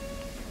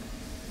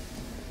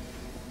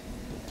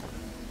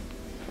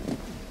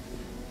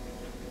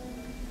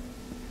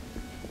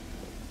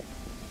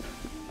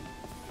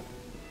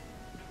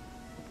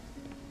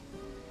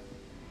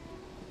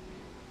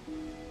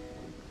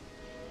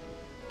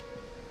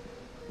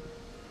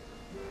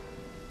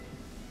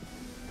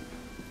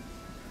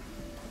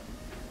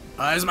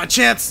 Here's my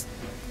chance.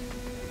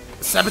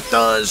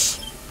 Sabotage.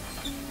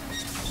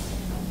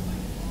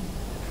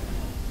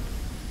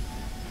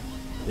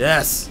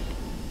 Yes.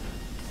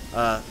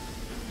 Yeah,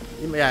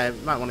 I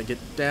might want to get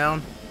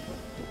down.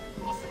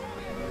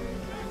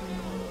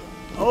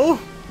 Oh.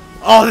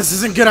 Oh, this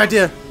isn't a good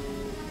idea.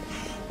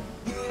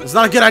 It's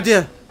not a good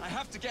idea. I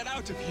have to get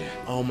out of here.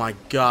 Oh my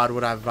god,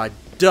 what have I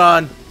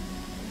done?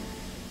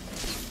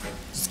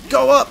 Just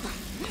go up.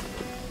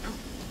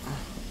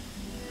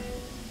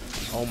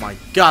 Oh my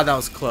god, that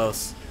was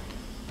close.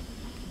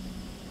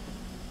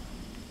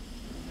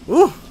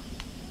 Ooh.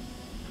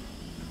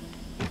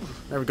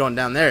 Never going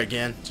down there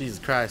again. Jesus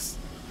Christ.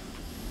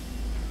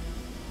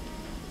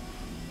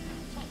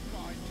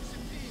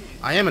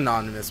 I am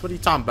anonymous. What are you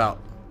talking about?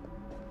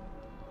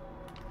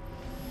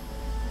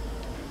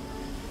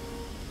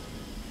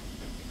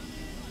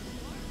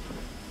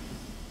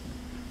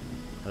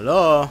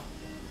 Hello?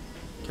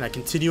 Can I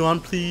continue on,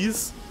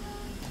 please?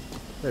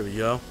 There we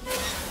go.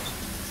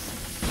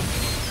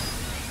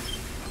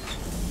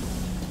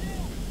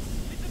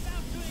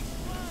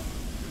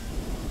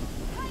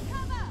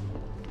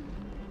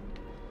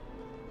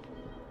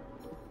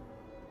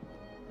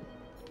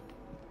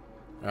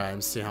 Alright,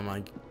 let's see how am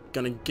I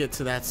gonna get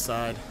to that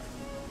side.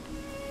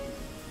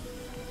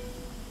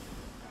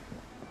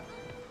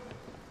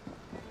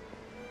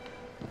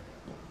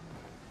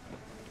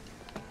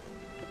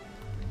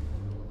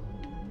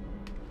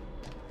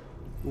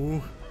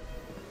 Ooh.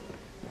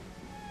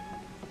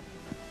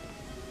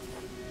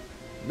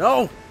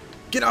 No!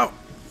 Get out!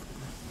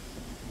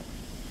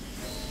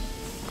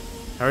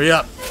 Hurry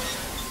up!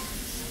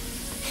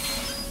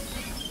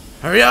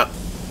 Hurry up!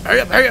 Hurry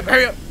up! Hurry up!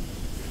 Hurry up!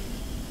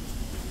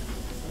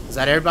 Is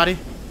that everybody?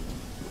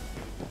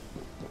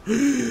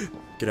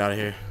 Get out of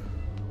here.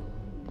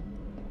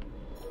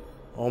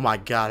 Oh my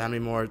god, how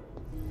many more?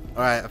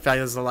 Alright, I feel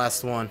like this is the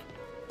last one.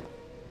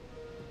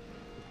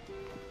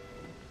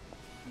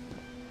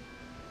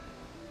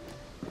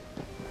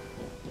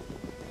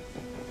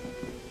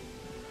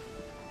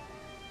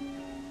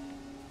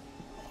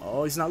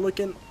 Oh, he's not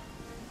looking.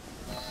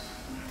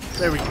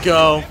 There we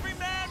go. Every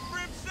man for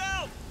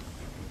himself.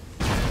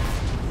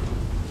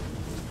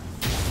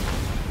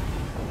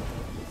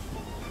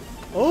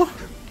 Oh.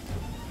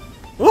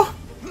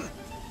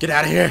 Get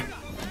out of here.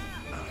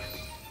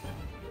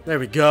 There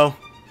we go.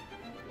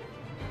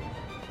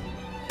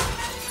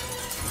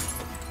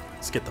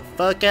 Let's get the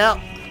fuck out.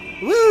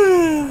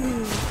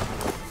 Woo!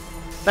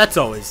 That's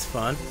always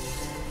fun.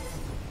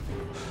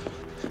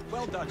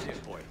 Well done, dear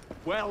boy.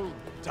 Well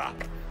done.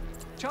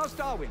 Charles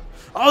Darwin.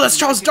 Oh, that's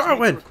Charles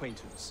Darwin.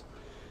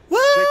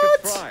 What?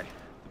 Jacob Fry.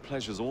 The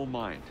pleasure's all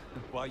mine.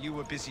 While you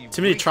were busy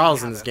Too many wreaking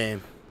Charles in havoc, this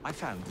game. I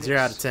found this. 0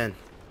 out of 10.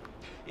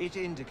 It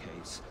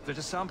indicates that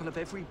a sample of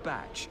every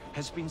batch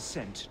has been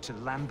sent to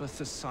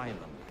Lambeth Asylum.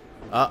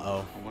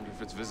 Uh-oh. I wonder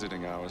if it's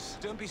visiting hours.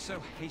 Don't be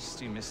so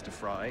hasty, Mr.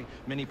 Fry.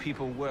 Many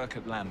people work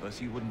at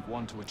Lambeth. You wouldn't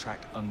want to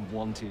attract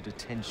unwanted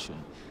attention.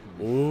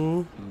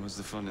 Ooh. What's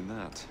the fun in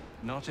that?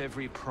 Not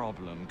every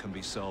problem can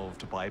be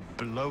solved by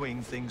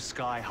blowing things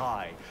sky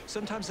high.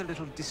 Sometimes a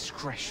little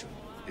discretion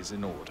is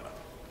in order.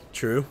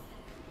 True.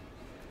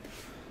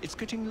 It's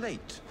getting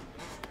late.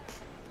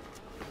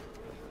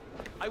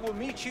 I will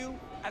meet you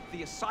at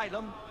the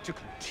asylum to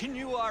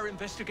continue our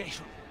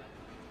investigation.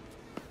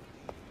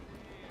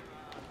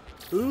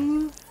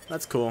 Ooh,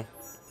 that's cool.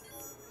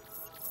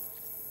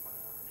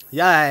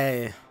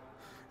 Yay!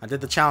 I did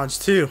the challenge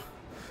too.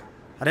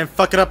 I didn't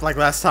fuck it up like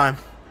last time.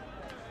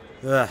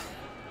 Ugh.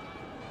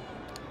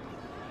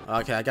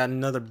 Okay, I got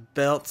another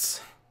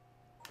belt.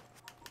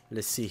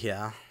 Let's see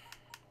here.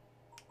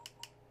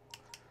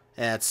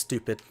 Yeah, it's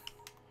stupid.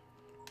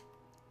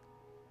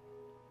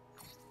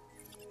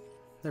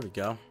 There we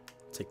go.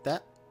 Take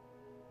that.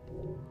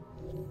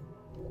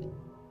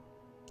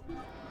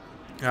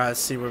 Alright, let's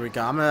see where we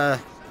go.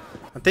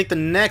 I think the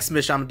next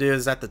mission I'm gonna do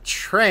is at the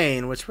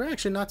train, which we're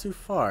actually not too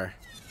far.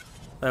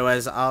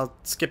 Anyways, I'll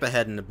skip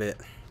ahead in a bit.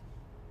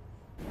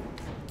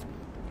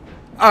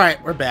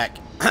 Alright, we're back.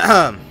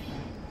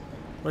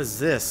 What is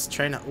this?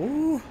 Train.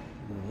 Ooh.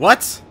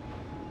 What?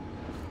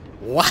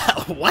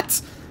 Wow.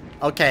 What?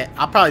 Okay,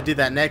 I'll probably do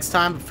that next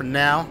time, but for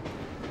now,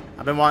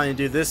 I've been wanting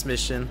to do this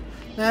mission.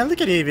 Man,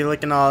 look at Evie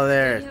looking all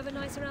there. You have a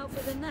nicer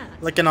outfit than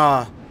that. Looking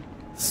all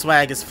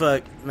swag as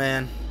fuck,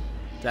 man.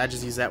 Did I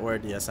just use that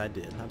word? Yes, I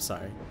did. I'm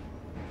sorry.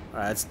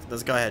 Alright,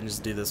 let's go ahead and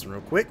just do this one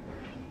real quick.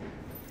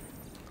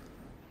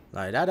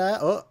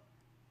 Oh.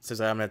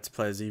 Says I'm meant to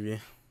play as Evie.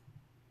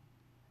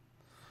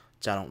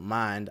 Which I don't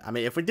mind. I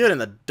mean, if we do it in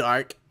the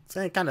dark, it's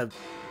gonna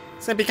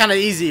be kind of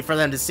easy for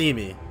them to see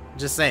me.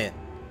 Just saying.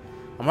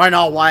 I'm wearing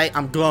all white.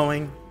 I'm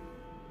glowing.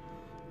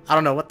 I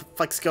don't know what the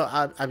fuck's going.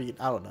 I mean,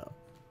 I don't know.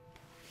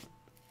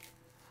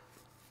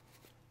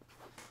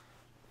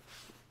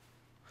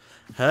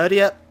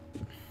 Hurry up.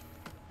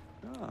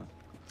 Ah,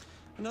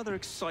 another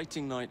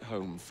exciting night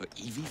home for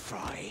Evie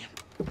Fry.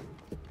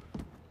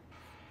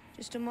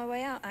 Just on my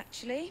way out,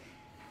 actually.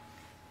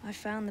 I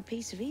found the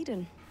piece of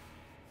Eden.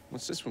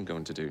 What's this one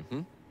going to do,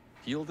 hmm?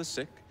 Heal the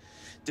sick,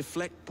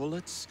 deflect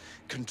bullets,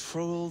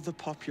 control the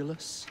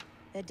populace?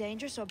 They're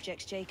dangerous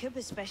objects, Jacob,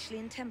 especially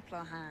in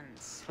Templar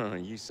hands.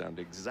 You sound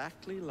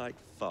exactly like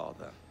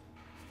Father.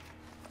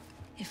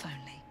 If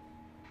only.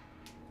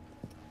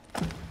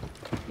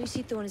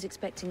 Lucy Thorne is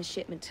expecting a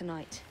shipment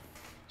tonight.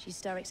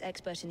 She's Starrick's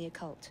expert in the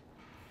occult.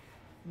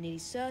 I'm nearly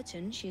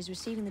certain she is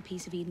receiving the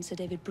piece of Eden Sir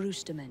David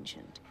Brewster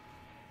mentioned.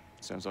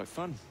 Sounds like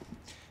fun.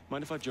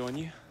 Mind if I join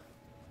you?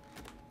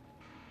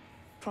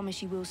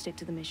 Promise you will stick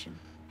to the mission.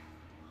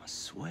 I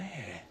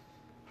swear.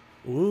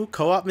 Ooh,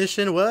 co-op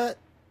mission, what?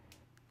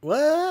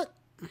 What?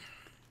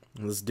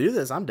 Let's do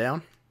this, I'm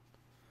down.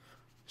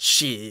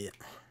 Shit.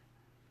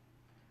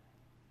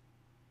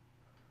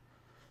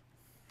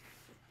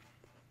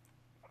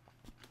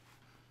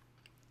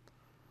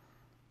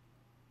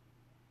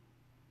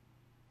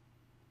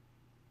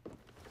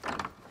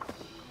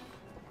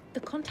 The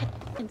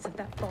contents of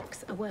that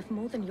box are worth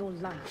more than your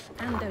life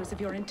and those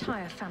of your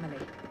entire family.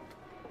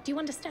 Do you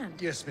understand?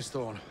 Yes, Miss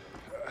Thorne.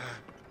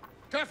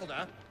 Careful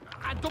there.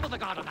 And double the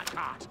guard on that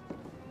cart.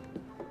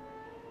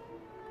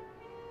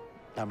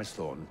 Now, Miss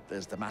Thorne,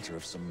 there's the matter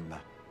of some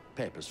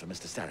papers for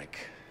Mr. Starrick.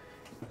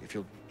 If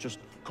you'll just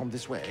come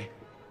this way.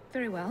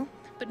 Very well,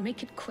 but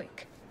make it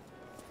quick.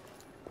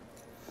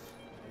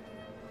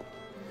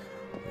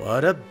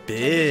 What a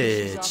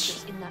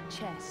bitch. In that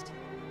chest.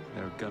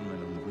 There are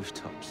gunmen on the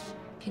rooftops.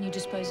 Can you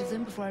dispose of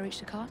them before I reach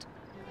the cart?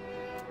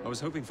 I was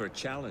hoping for a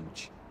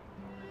challenge.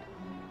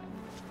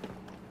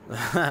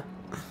 I'm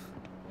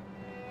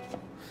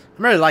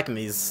really liking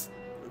these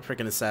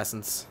freaking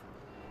assassins.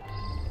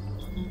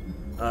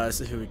 Let's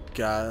see who we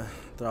got.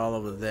 They're all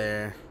over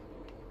there.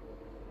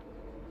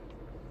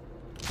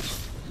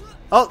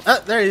 Oh,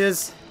 there he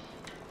is.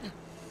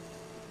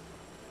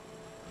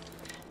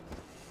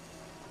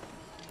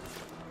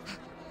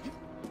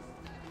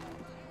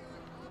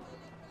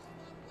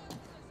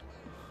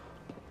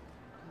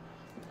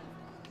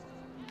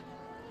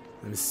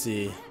 Let me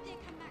see.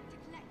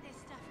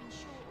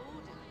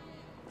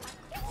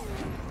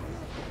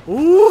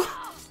 Ooh!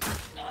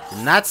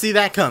 Did not see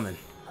that coming.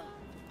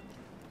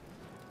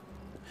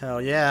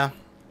 Hell yeah.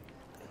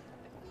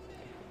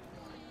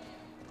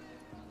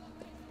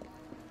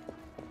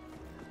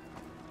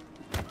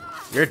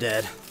 You're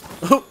dead.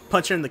 Oh,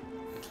 punch her in the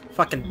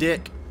fucking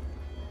dick.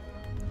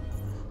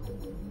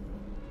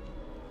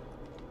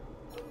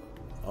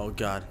 Oh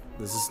god,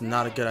 this is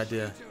not a good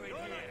idea.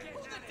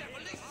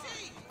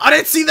 I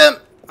didn't see them!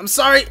 I'm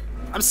sorry!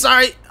 I'm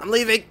sorry! I'm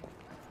leaving!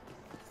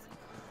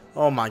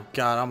 Oh my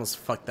god, I almost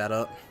fucked that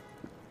up.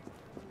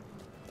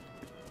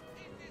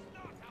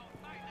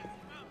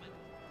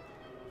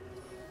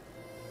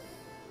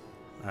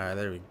 Alright,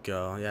 there we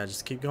go. Yeah,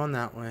 just keep going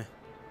that way.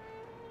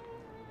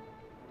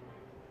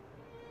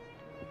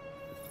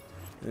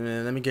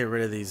 Let me get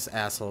rid of these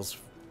assholes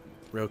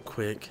real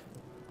quick.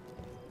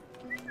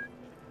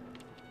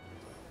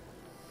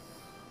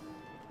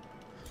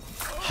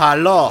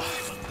 Hello!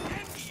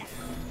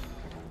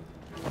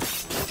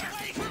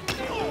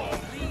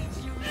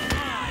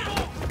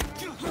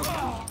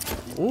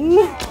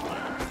 Ooh!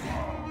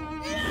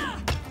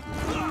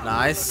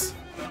 Nice.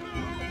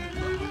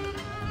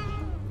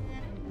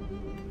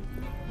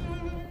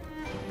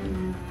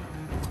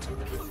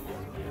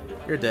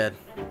 You're dead.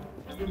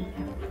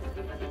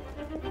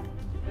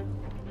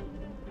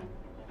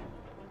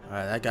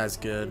 Alright, that guy's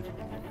good.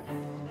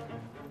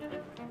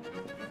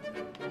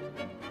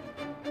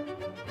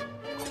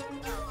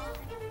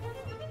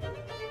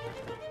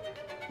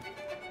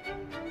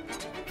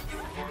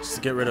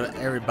 Just get rid of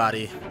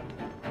everybody.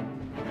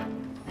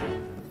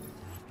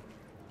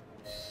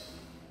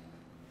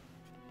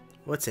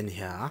 What's in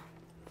here?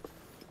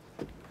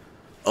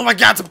 Oh my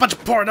god, it's a bunch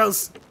of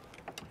pornos!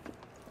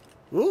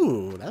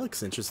 Ooh, that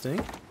looks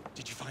interesting.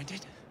 Did you find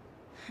it?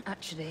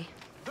 Actually.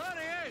 There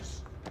he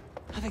is!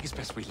 I think it's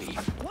best we leave.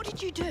 What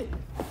did you do?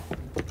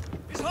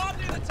 It's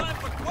hardly the time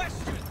for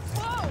questions!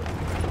 Whoa!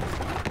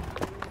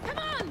 Come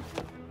on!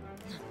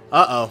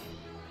 Uh-oh.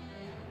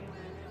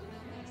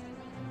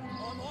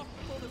 I'm off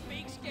before the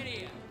beaks get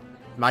here.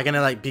 Am I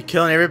gonna, like, be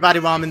killing everybody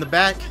while I'm in the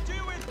back?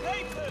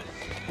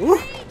 Ooh.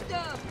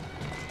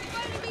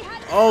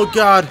 Oh,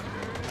 God.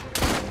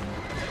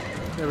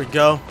 There we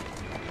go.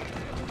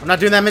 I'm not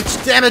doing that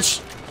much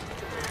damage.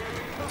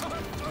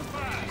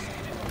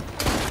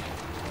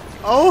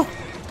 Oh.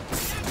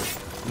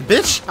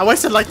 Bitch, I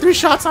wasted like 3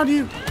 shots on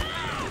you.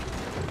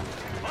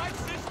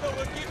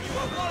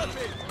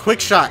 Quick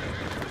shot.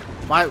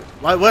 What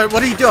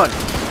are you doing?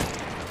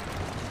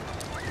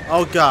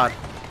 Oh, God.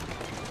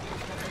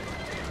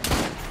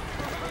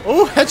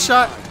 Oh,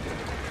 headshot.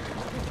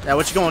 Yeah,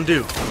 what you gonna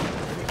do?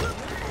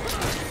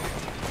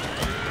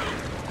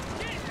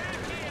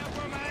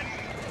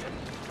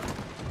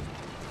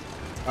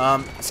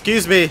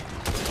 Excuse me.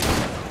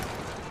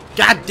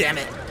 God damn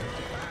it.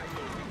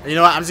 You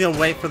know what? I'm just gonna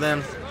wait for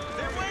them.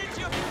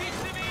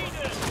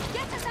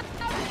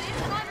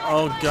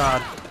 Oh,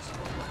 God.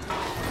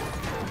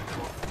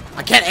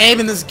 I can't aim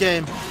in this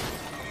game.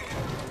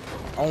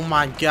 Oh,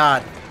 my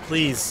God.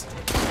 Please.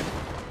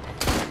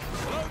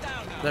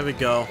 There we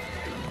go.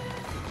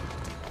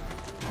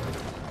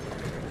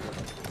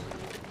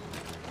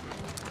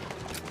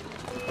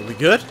 Are we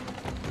good?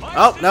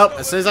 Oh, nope.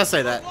 As soon as I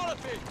say that.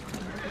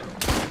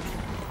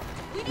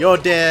 You're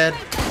dead.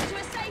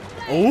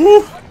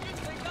 Ooh.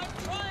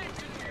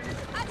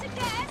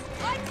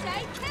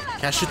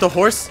 Can I shoot the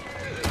horse?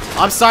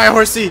 I'm sorry,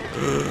 horsey.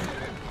 You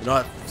know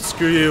what?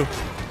 Screw you.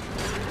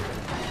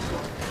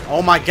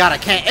 Oh my god, I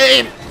can't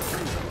aim.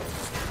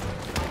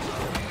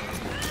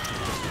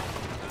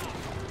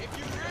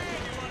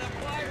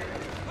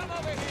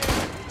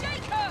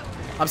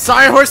 I'm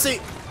sorry,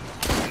 horsey.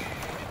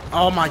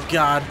 Oh my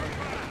god.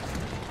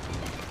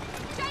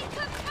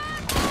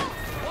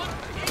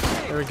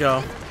 There we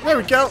go. There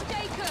we go.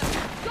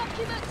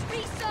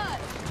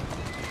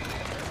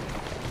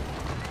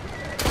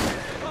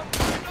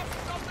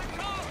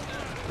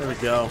 There we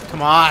go.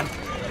 Come on.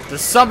 There's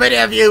so many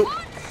of you.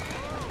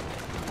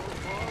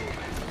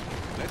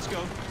 Let's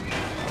go.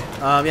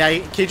 Yeah,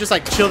 can you just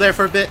like chill there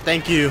for a bit?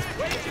 Thank you.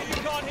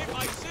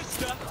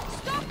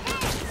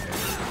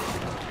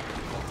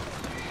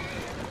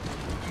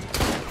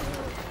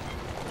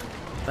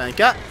 Thank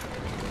you.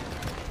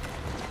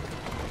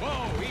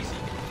 Whoa, easy.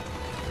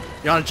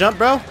 You wanna jump,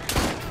 bro?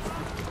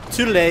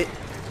 Too late.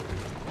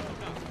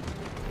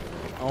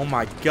 Oh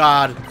my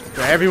god.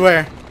 They're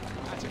everywhere.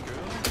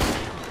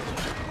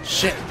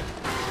 Shit.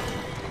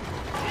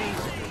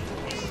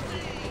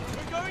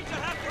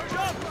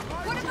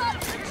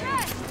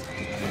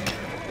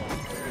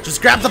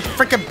 Just grab the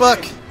freaking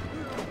book.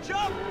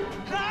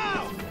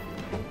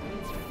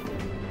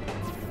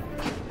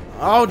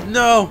 Oh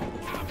no.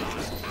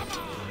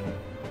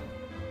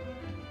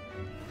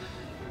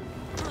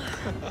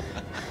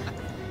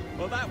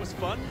 Well, that was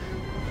fun.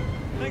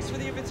 Thanks for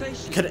the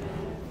invitation. Could it,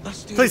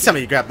 please tell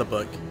me you grabbed the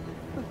book.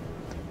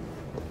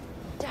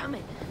 Damn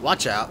it.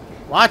 Watch out.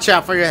 Watch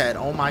out for your head.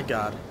 Oh my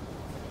god.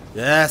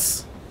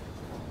 Yes.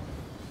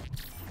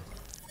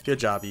 Good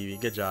job, Evie.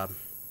 Good job.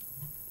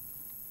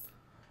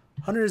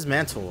 Hunter's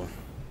Mantle.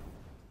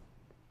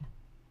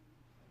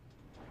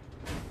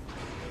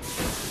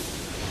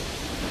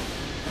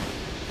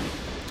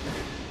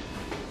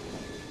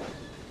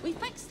 We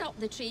fixed up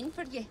the train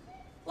for you.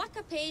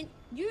 Lacquer paint,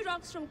 new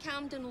rugs from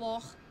Camden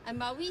Loch, and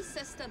my wee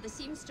sister, the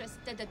seamstress,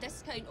 did a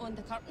discount on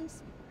the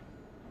curtains.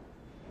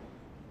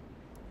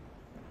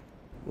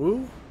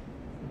 Ooh.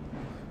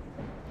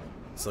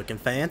 It's looking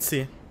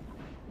fancy.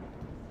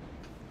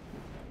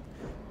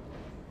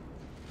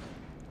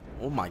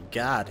 Oh my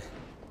god.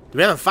 Do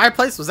we have a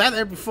fireplace? Was that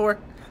there before?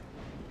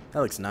 That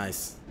looks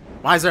nice.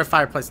 Why is there a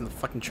fireplace in the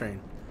fucking train?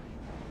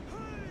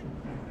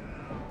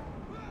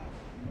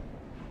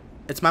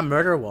 It's my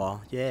murder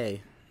wall.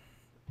 Yay.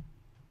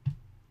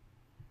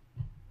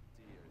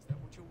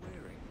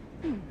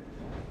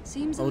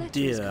 Seems a Oh letter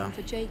has dear. come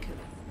for Jacob.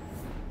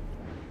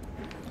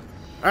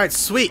 Alright,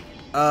 sweet.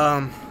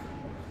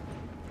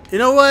 You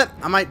know what?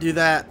 I might do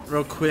that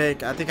real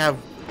quick. I think I have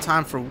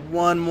time for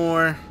one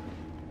more.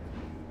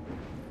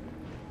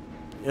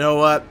 You know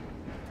what?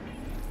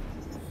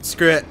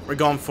 Screw it. We're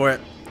going for it.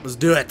 Let's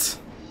do it.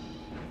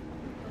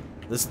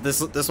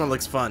 This one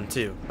looks fun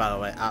too, by the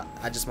way.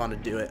 I just want to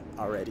do it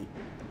already.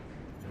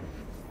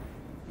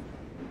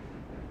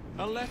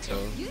 A letter?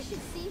 You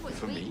should see what's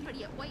For waiting me? for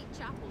you at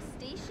Whitechapel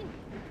Station.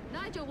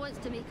 Nigel wants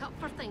to make up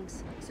for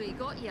things, so he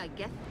got you a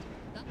gift.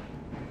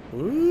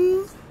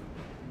 Ooh.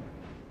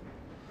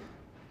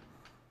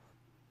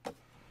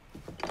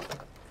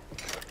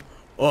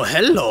 Oh,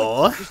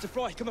 hello. Mr.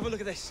 Fry, come have a look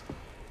at this.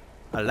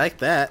 I like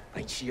that.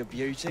 Ain't she a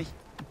beauty?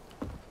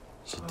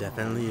 She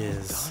definitely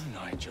is. Done,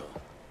 Nigel.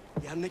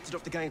 Yeah, I nicked it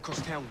off the gang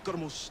across town, got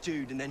them all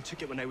stewed, and then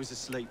took it when they was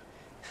asleep.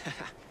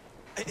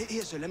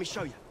 Here, sir, let me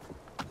show you.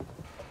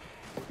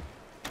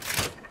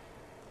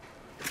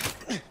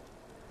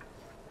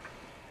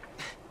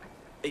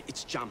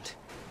 It's jammed.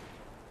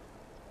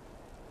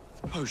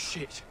 Oh,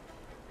 shit.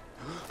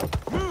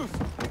 Move!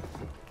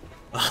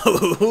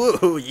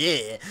 Oh,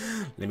 yeah.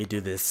 Let me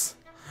do this.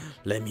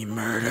 Let me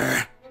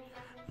murder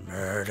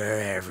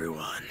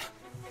everyone.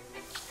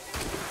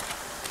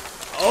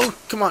 Oh,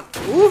 come on.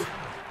 Ooh.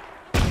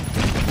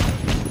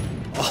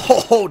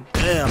 Oh,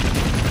 damn.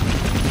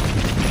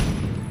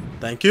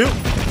 Thank you.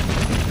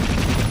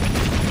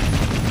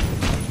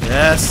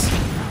 Yes.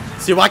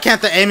 See, why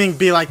can't the aiming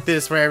be like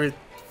this for every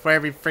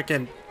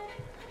freaking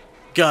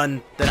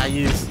gun that I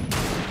use?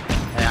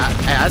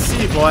 Hey, I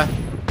see you, boy.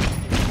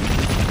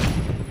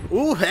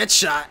 Ooh,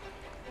 headshot.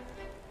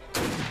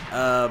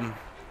 I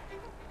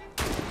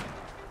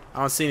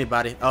don't see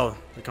anybody. Oh,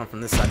 they come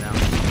from this side now.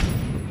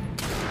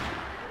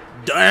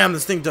 Damn,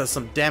 this thing does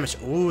some damage.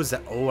 Ooh, is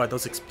that? Oh, are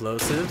those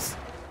explosives?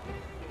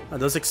 Are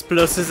those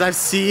explosives I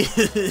see?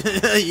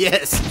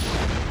 Yes.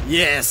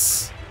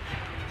 Yes.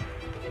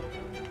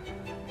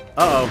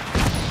 Uh-oh.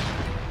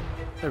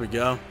 There we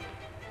go.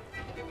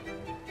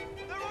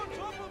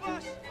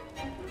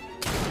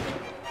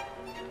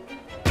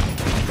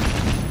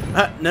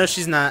 No,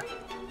 she's not.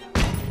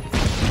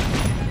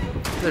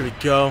 There we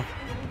go.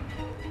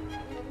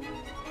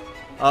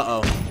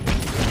 Uh-oh.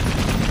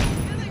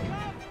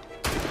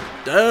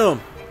 Damn.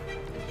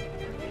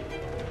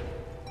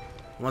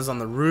 One's on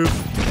the roof.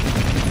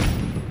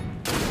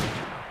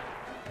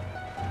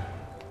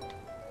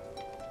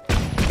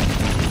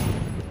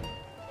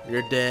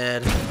 You're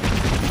dead.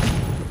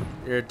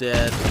 You're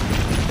dead.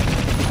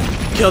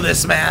 Kill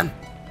this man.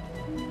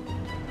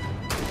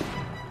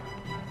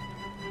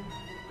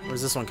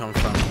 Where's this one coming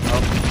from?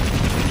 Oh.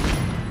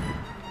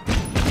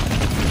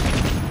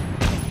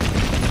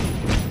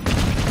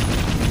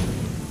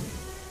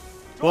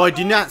 Boy,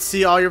 do you not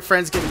see all your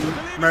friends getting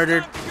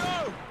murdered?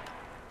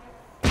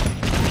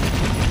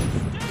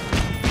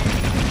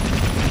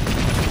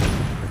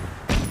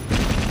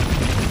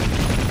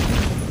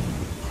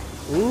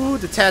 Ooh,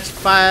 detached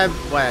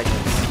 5 wagons.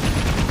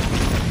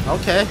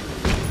 Okay.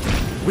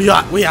 We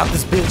out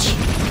this bitch.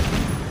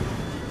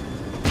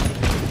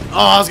 Oh,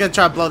 I was gonna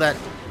try to blow that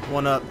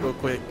one up real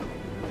quick.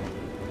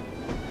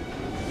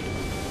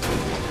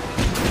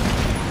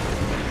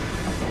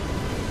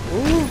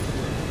 Ooh.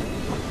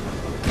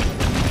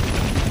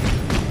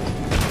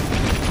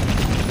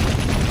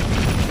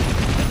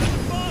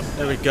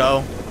 There we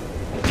go.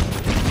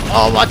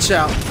 Oh, watch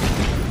out.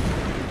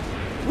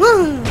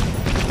 Woo!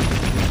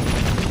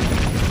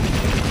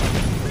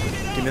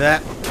 Give me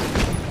that.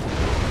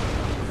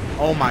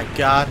 Oh my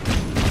god.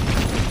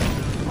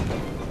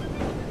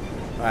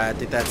 Alright, I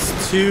think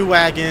that's 2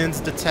 wagons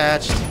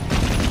detached.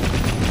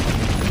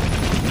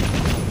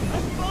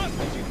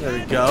 There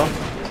we go.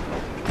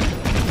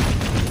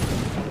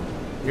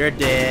 You're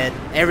dead.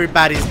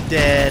 Everybody's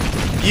dead.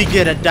 You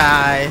get a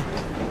die.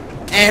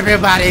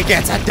 Everybody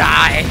gets a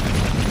die.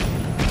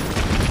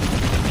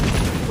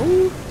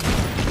 Ooh.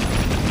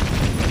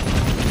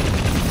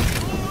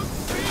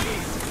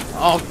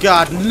 Oh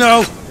god,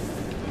 no!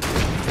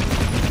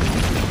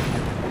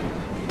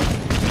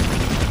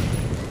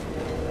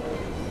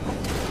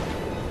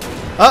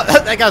 Oh,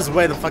 that guy's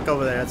way the fuck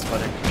over there. That's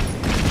funny.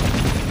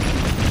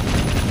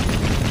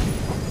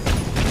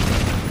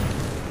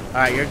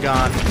 Alright, you're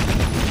gone.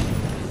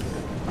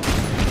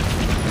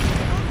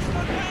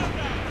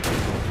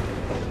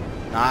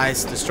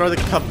 Nice. Destroy the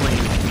coupling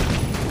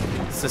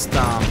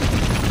system.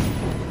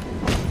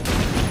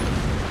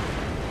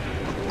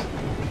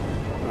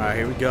 Alright,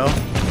 here we go.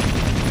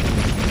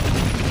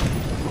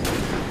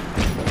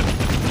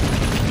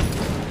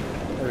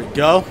 There we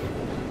go.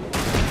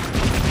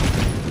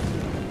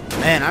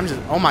 Man, I'm just...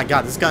 Oh my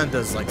god, this gun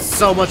does like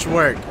so much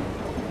work.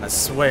 I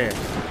swear.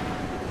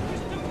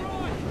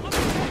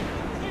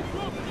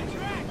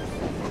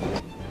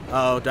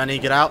 Uh oh, do I need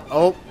to get out?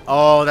 Oh,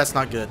 oh, that's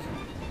not good.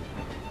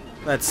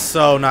 That's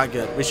so not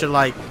good. We should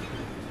like,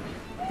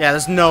 yeah,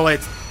 there's no way.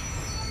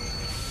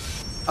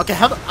 Okay,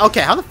 how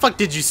the fuck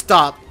did you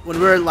stop when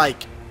we were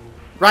like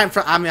right in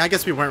front? I mean, I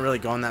guess we weren't really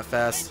going that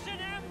fast.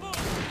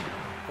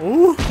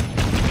 Ooh,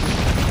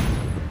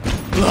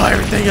 blow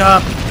everything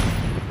up.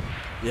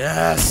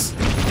 Yes.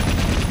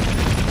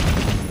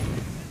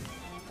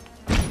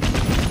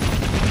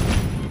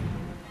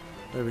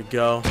 There we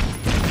go.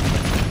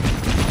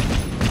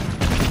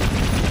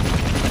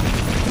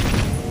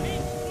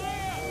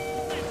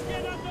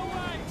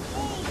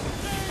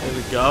 There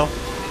we go.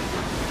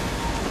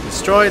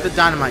 Destroy the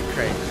dynamite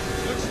crate.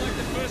 Looks like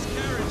the first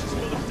carriage is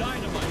full of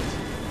dynamite.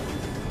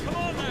 Come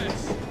on,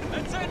 lads.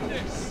 Let's end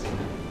this.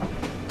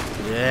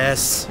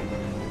 Yes.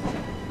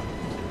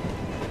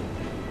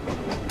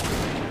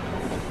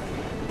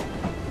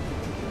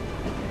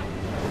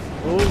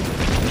 Oh.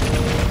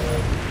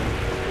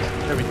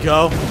 There we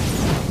go.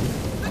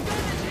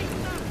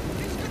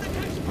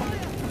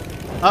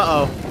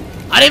 Uh-oh.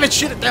 I didn't even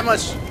shoot it that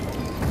much.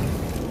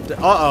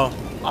 Uh-oh.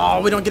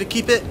 Oh, we don't get to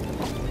keep it?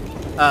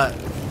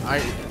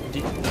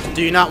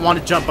 Do you not want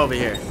to jump over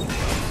here?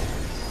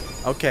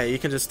 Okay, you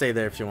can just stay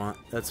there if you want.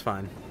 That's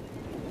fine.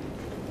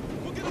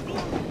 A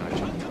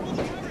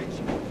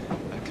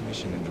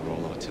commission in the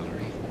Royal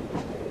Artillery.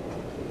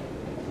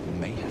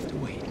 May have to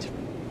wait.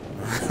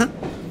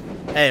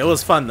 Hey, it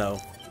was fun though.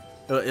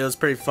 It was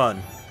pretty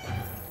fun.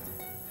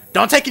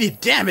 Don't take any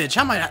damage.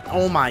 How am I?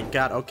 Oh my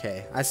god.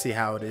 Okay, I see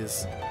how it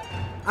is.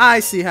 I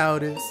see how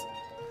it is.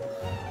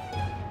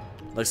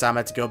 Looks like I'm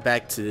about to go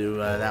back to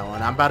that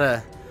one. I'm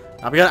gonna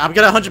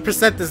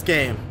 100% this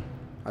game.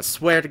 I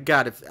swear to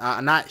God, if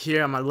I'm not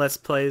here on my Let's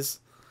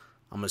Plays,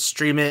 I'm gonna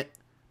stream it.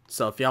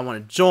 So if y'all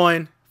want to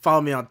join,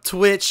 follow me on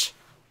Twitch.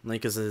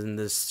 Link is in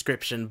the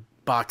description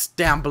box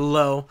down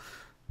below.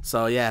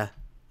 So yeah,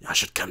 y'all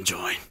should come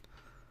join,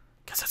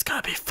 cause it's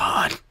gonna be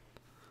fun,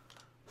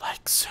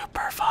 like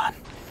super fun.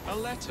 A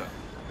letter.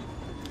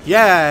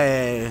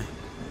 Yay.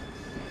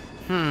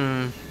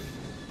 Oh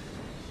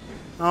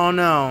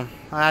no.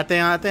 I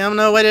think I'm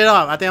gonna wait it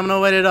off. I think I'm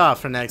gonna wait it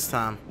off for next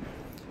time.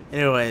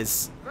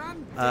 Anyways,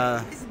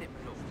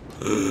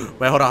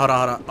 wait, hold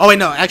on. Oh wait,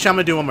 no. Actually, I'm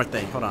gonna do one more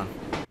thing. Hold on.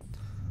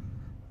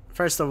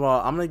 First of all,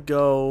 I'm gonna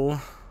go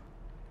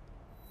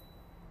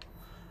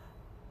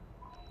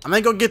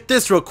get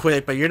this real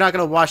quick, but you're not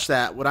gonna watch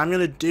that. What I'm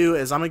gonna do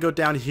is I'm gonna go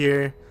down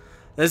here.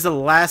 This is the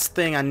last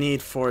thing I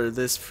need for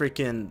this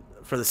freaking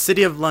for the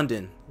city of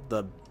London,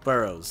 the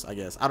boroughs, I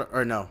guess.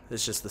 Or no,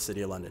 it's just the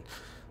city of London.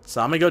 So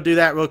I'm gonna go do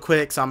that real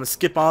quick. So I'm gonna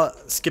skip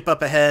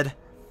up ahead.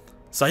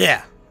 So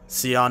yeah,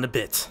 see y'all in a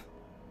bit.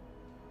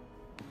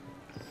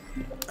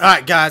 All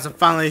right, guys, I'm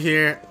finally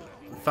here.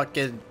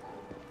 Fucking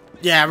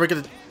yeah, we're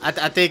gonna.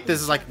 I think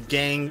this is like a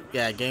gang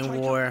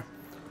war.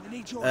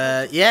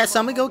 Yeah, so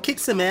I'm gonna go kick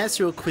some ass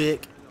real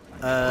quick.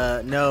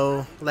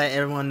 No, let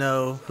everyone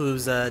know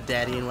who's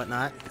daddy and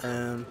whatnot.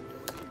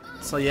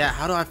 So yeah,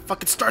 how do I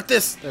fucking start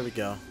this? There we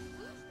go.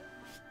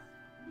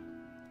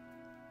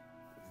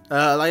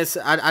 Like I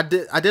said, I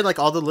did like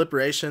all the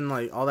liberation,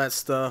 like all that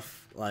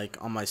stuff, like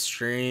on my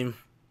stream.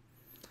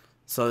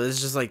 So this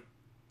is just like,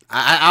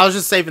 I was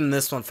just saving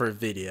this one for a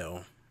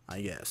video, I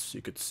guess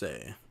you could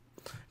say,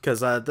 because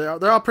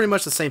they're all pretty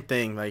much the same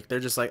thing. Like they're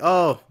just like,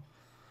 oh,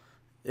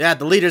 yeah,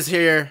 the leader's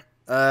here,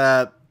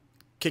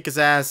 kick his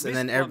ass, and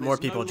then more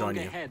people join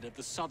you. Head of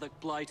the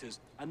Southwark Blighters,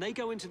 and they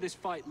go into this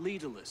fight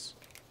leaderless.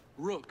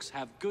 Rooks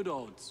have good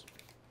odds.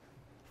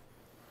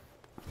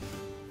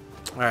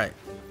 All right.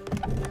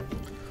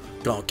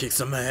 Gonna kick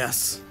some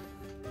ass.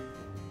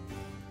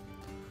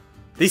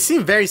 These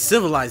seem very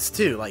civilized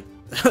too. Like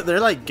they're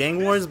like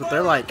gang wars, but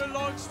they're like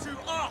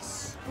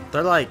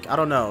I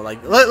don't know.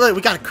 Like look,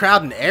 we got a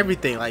crowd and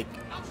everything. Like,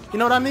 you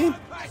know what I mean?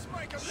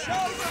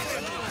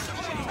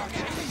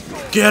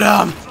 Get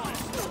him!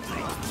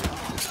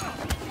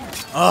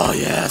 Oh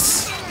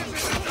yes!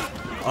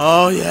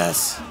 Oh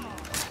yes!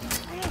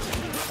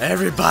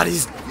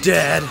 Everybody's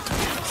dead.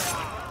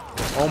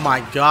 Oh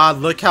my god,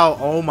 look how,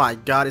 oh my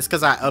god, it's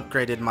because I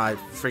upgraded my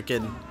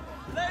freaking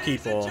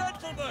people. Ladies and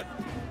gentlemen,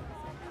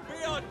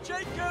 we are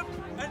Jacob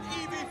and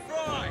Evie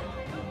Fry.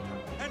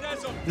 And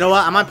as of You know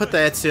what, I might put the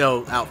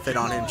Ezio outfit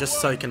on him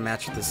just so he can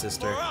match with his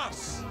sister.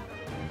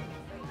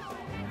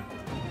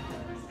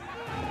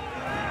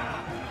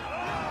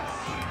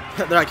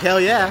 They're like, hell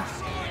yeah.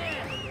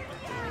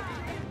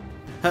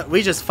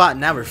 We just fought,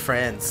 now we're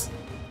friends.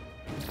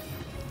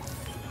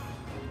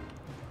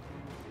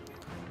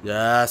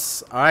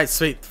 Yes. Alright,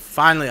 sweet.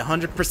 Finally,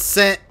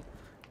 100%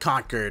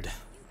 conquered.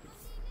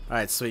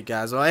 Alright, sweet,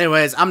 guys. Well,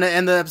 anyways, I'm going to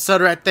end the episode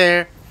right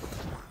there.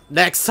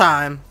 Next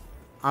time,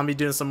 I'm going to be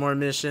doing some more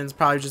missions.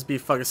 Probably just be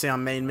focusing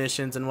on main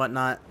missions and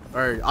whatnot.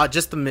 Or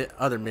just the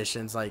other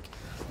missions. Like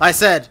I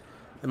said,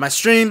 in my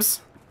streams,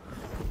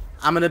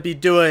 I'm going to be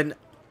doing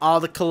all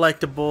the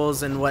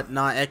collectibles and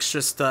whatnot,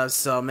 extra stuff.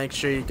 So make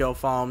sure you go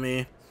follow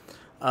me.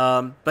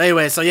 But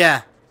anyway, so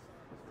yeah.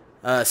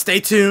 Stay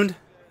tuned.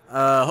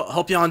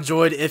 Hope y'all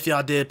enjoyed. If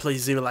y'all did,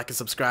 please leave a like and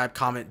subscribe,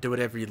 comment, do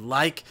whatever you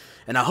like.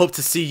 And I hope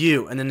to see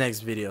you in the next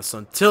video. So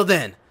until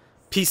then,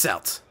 peace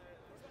out.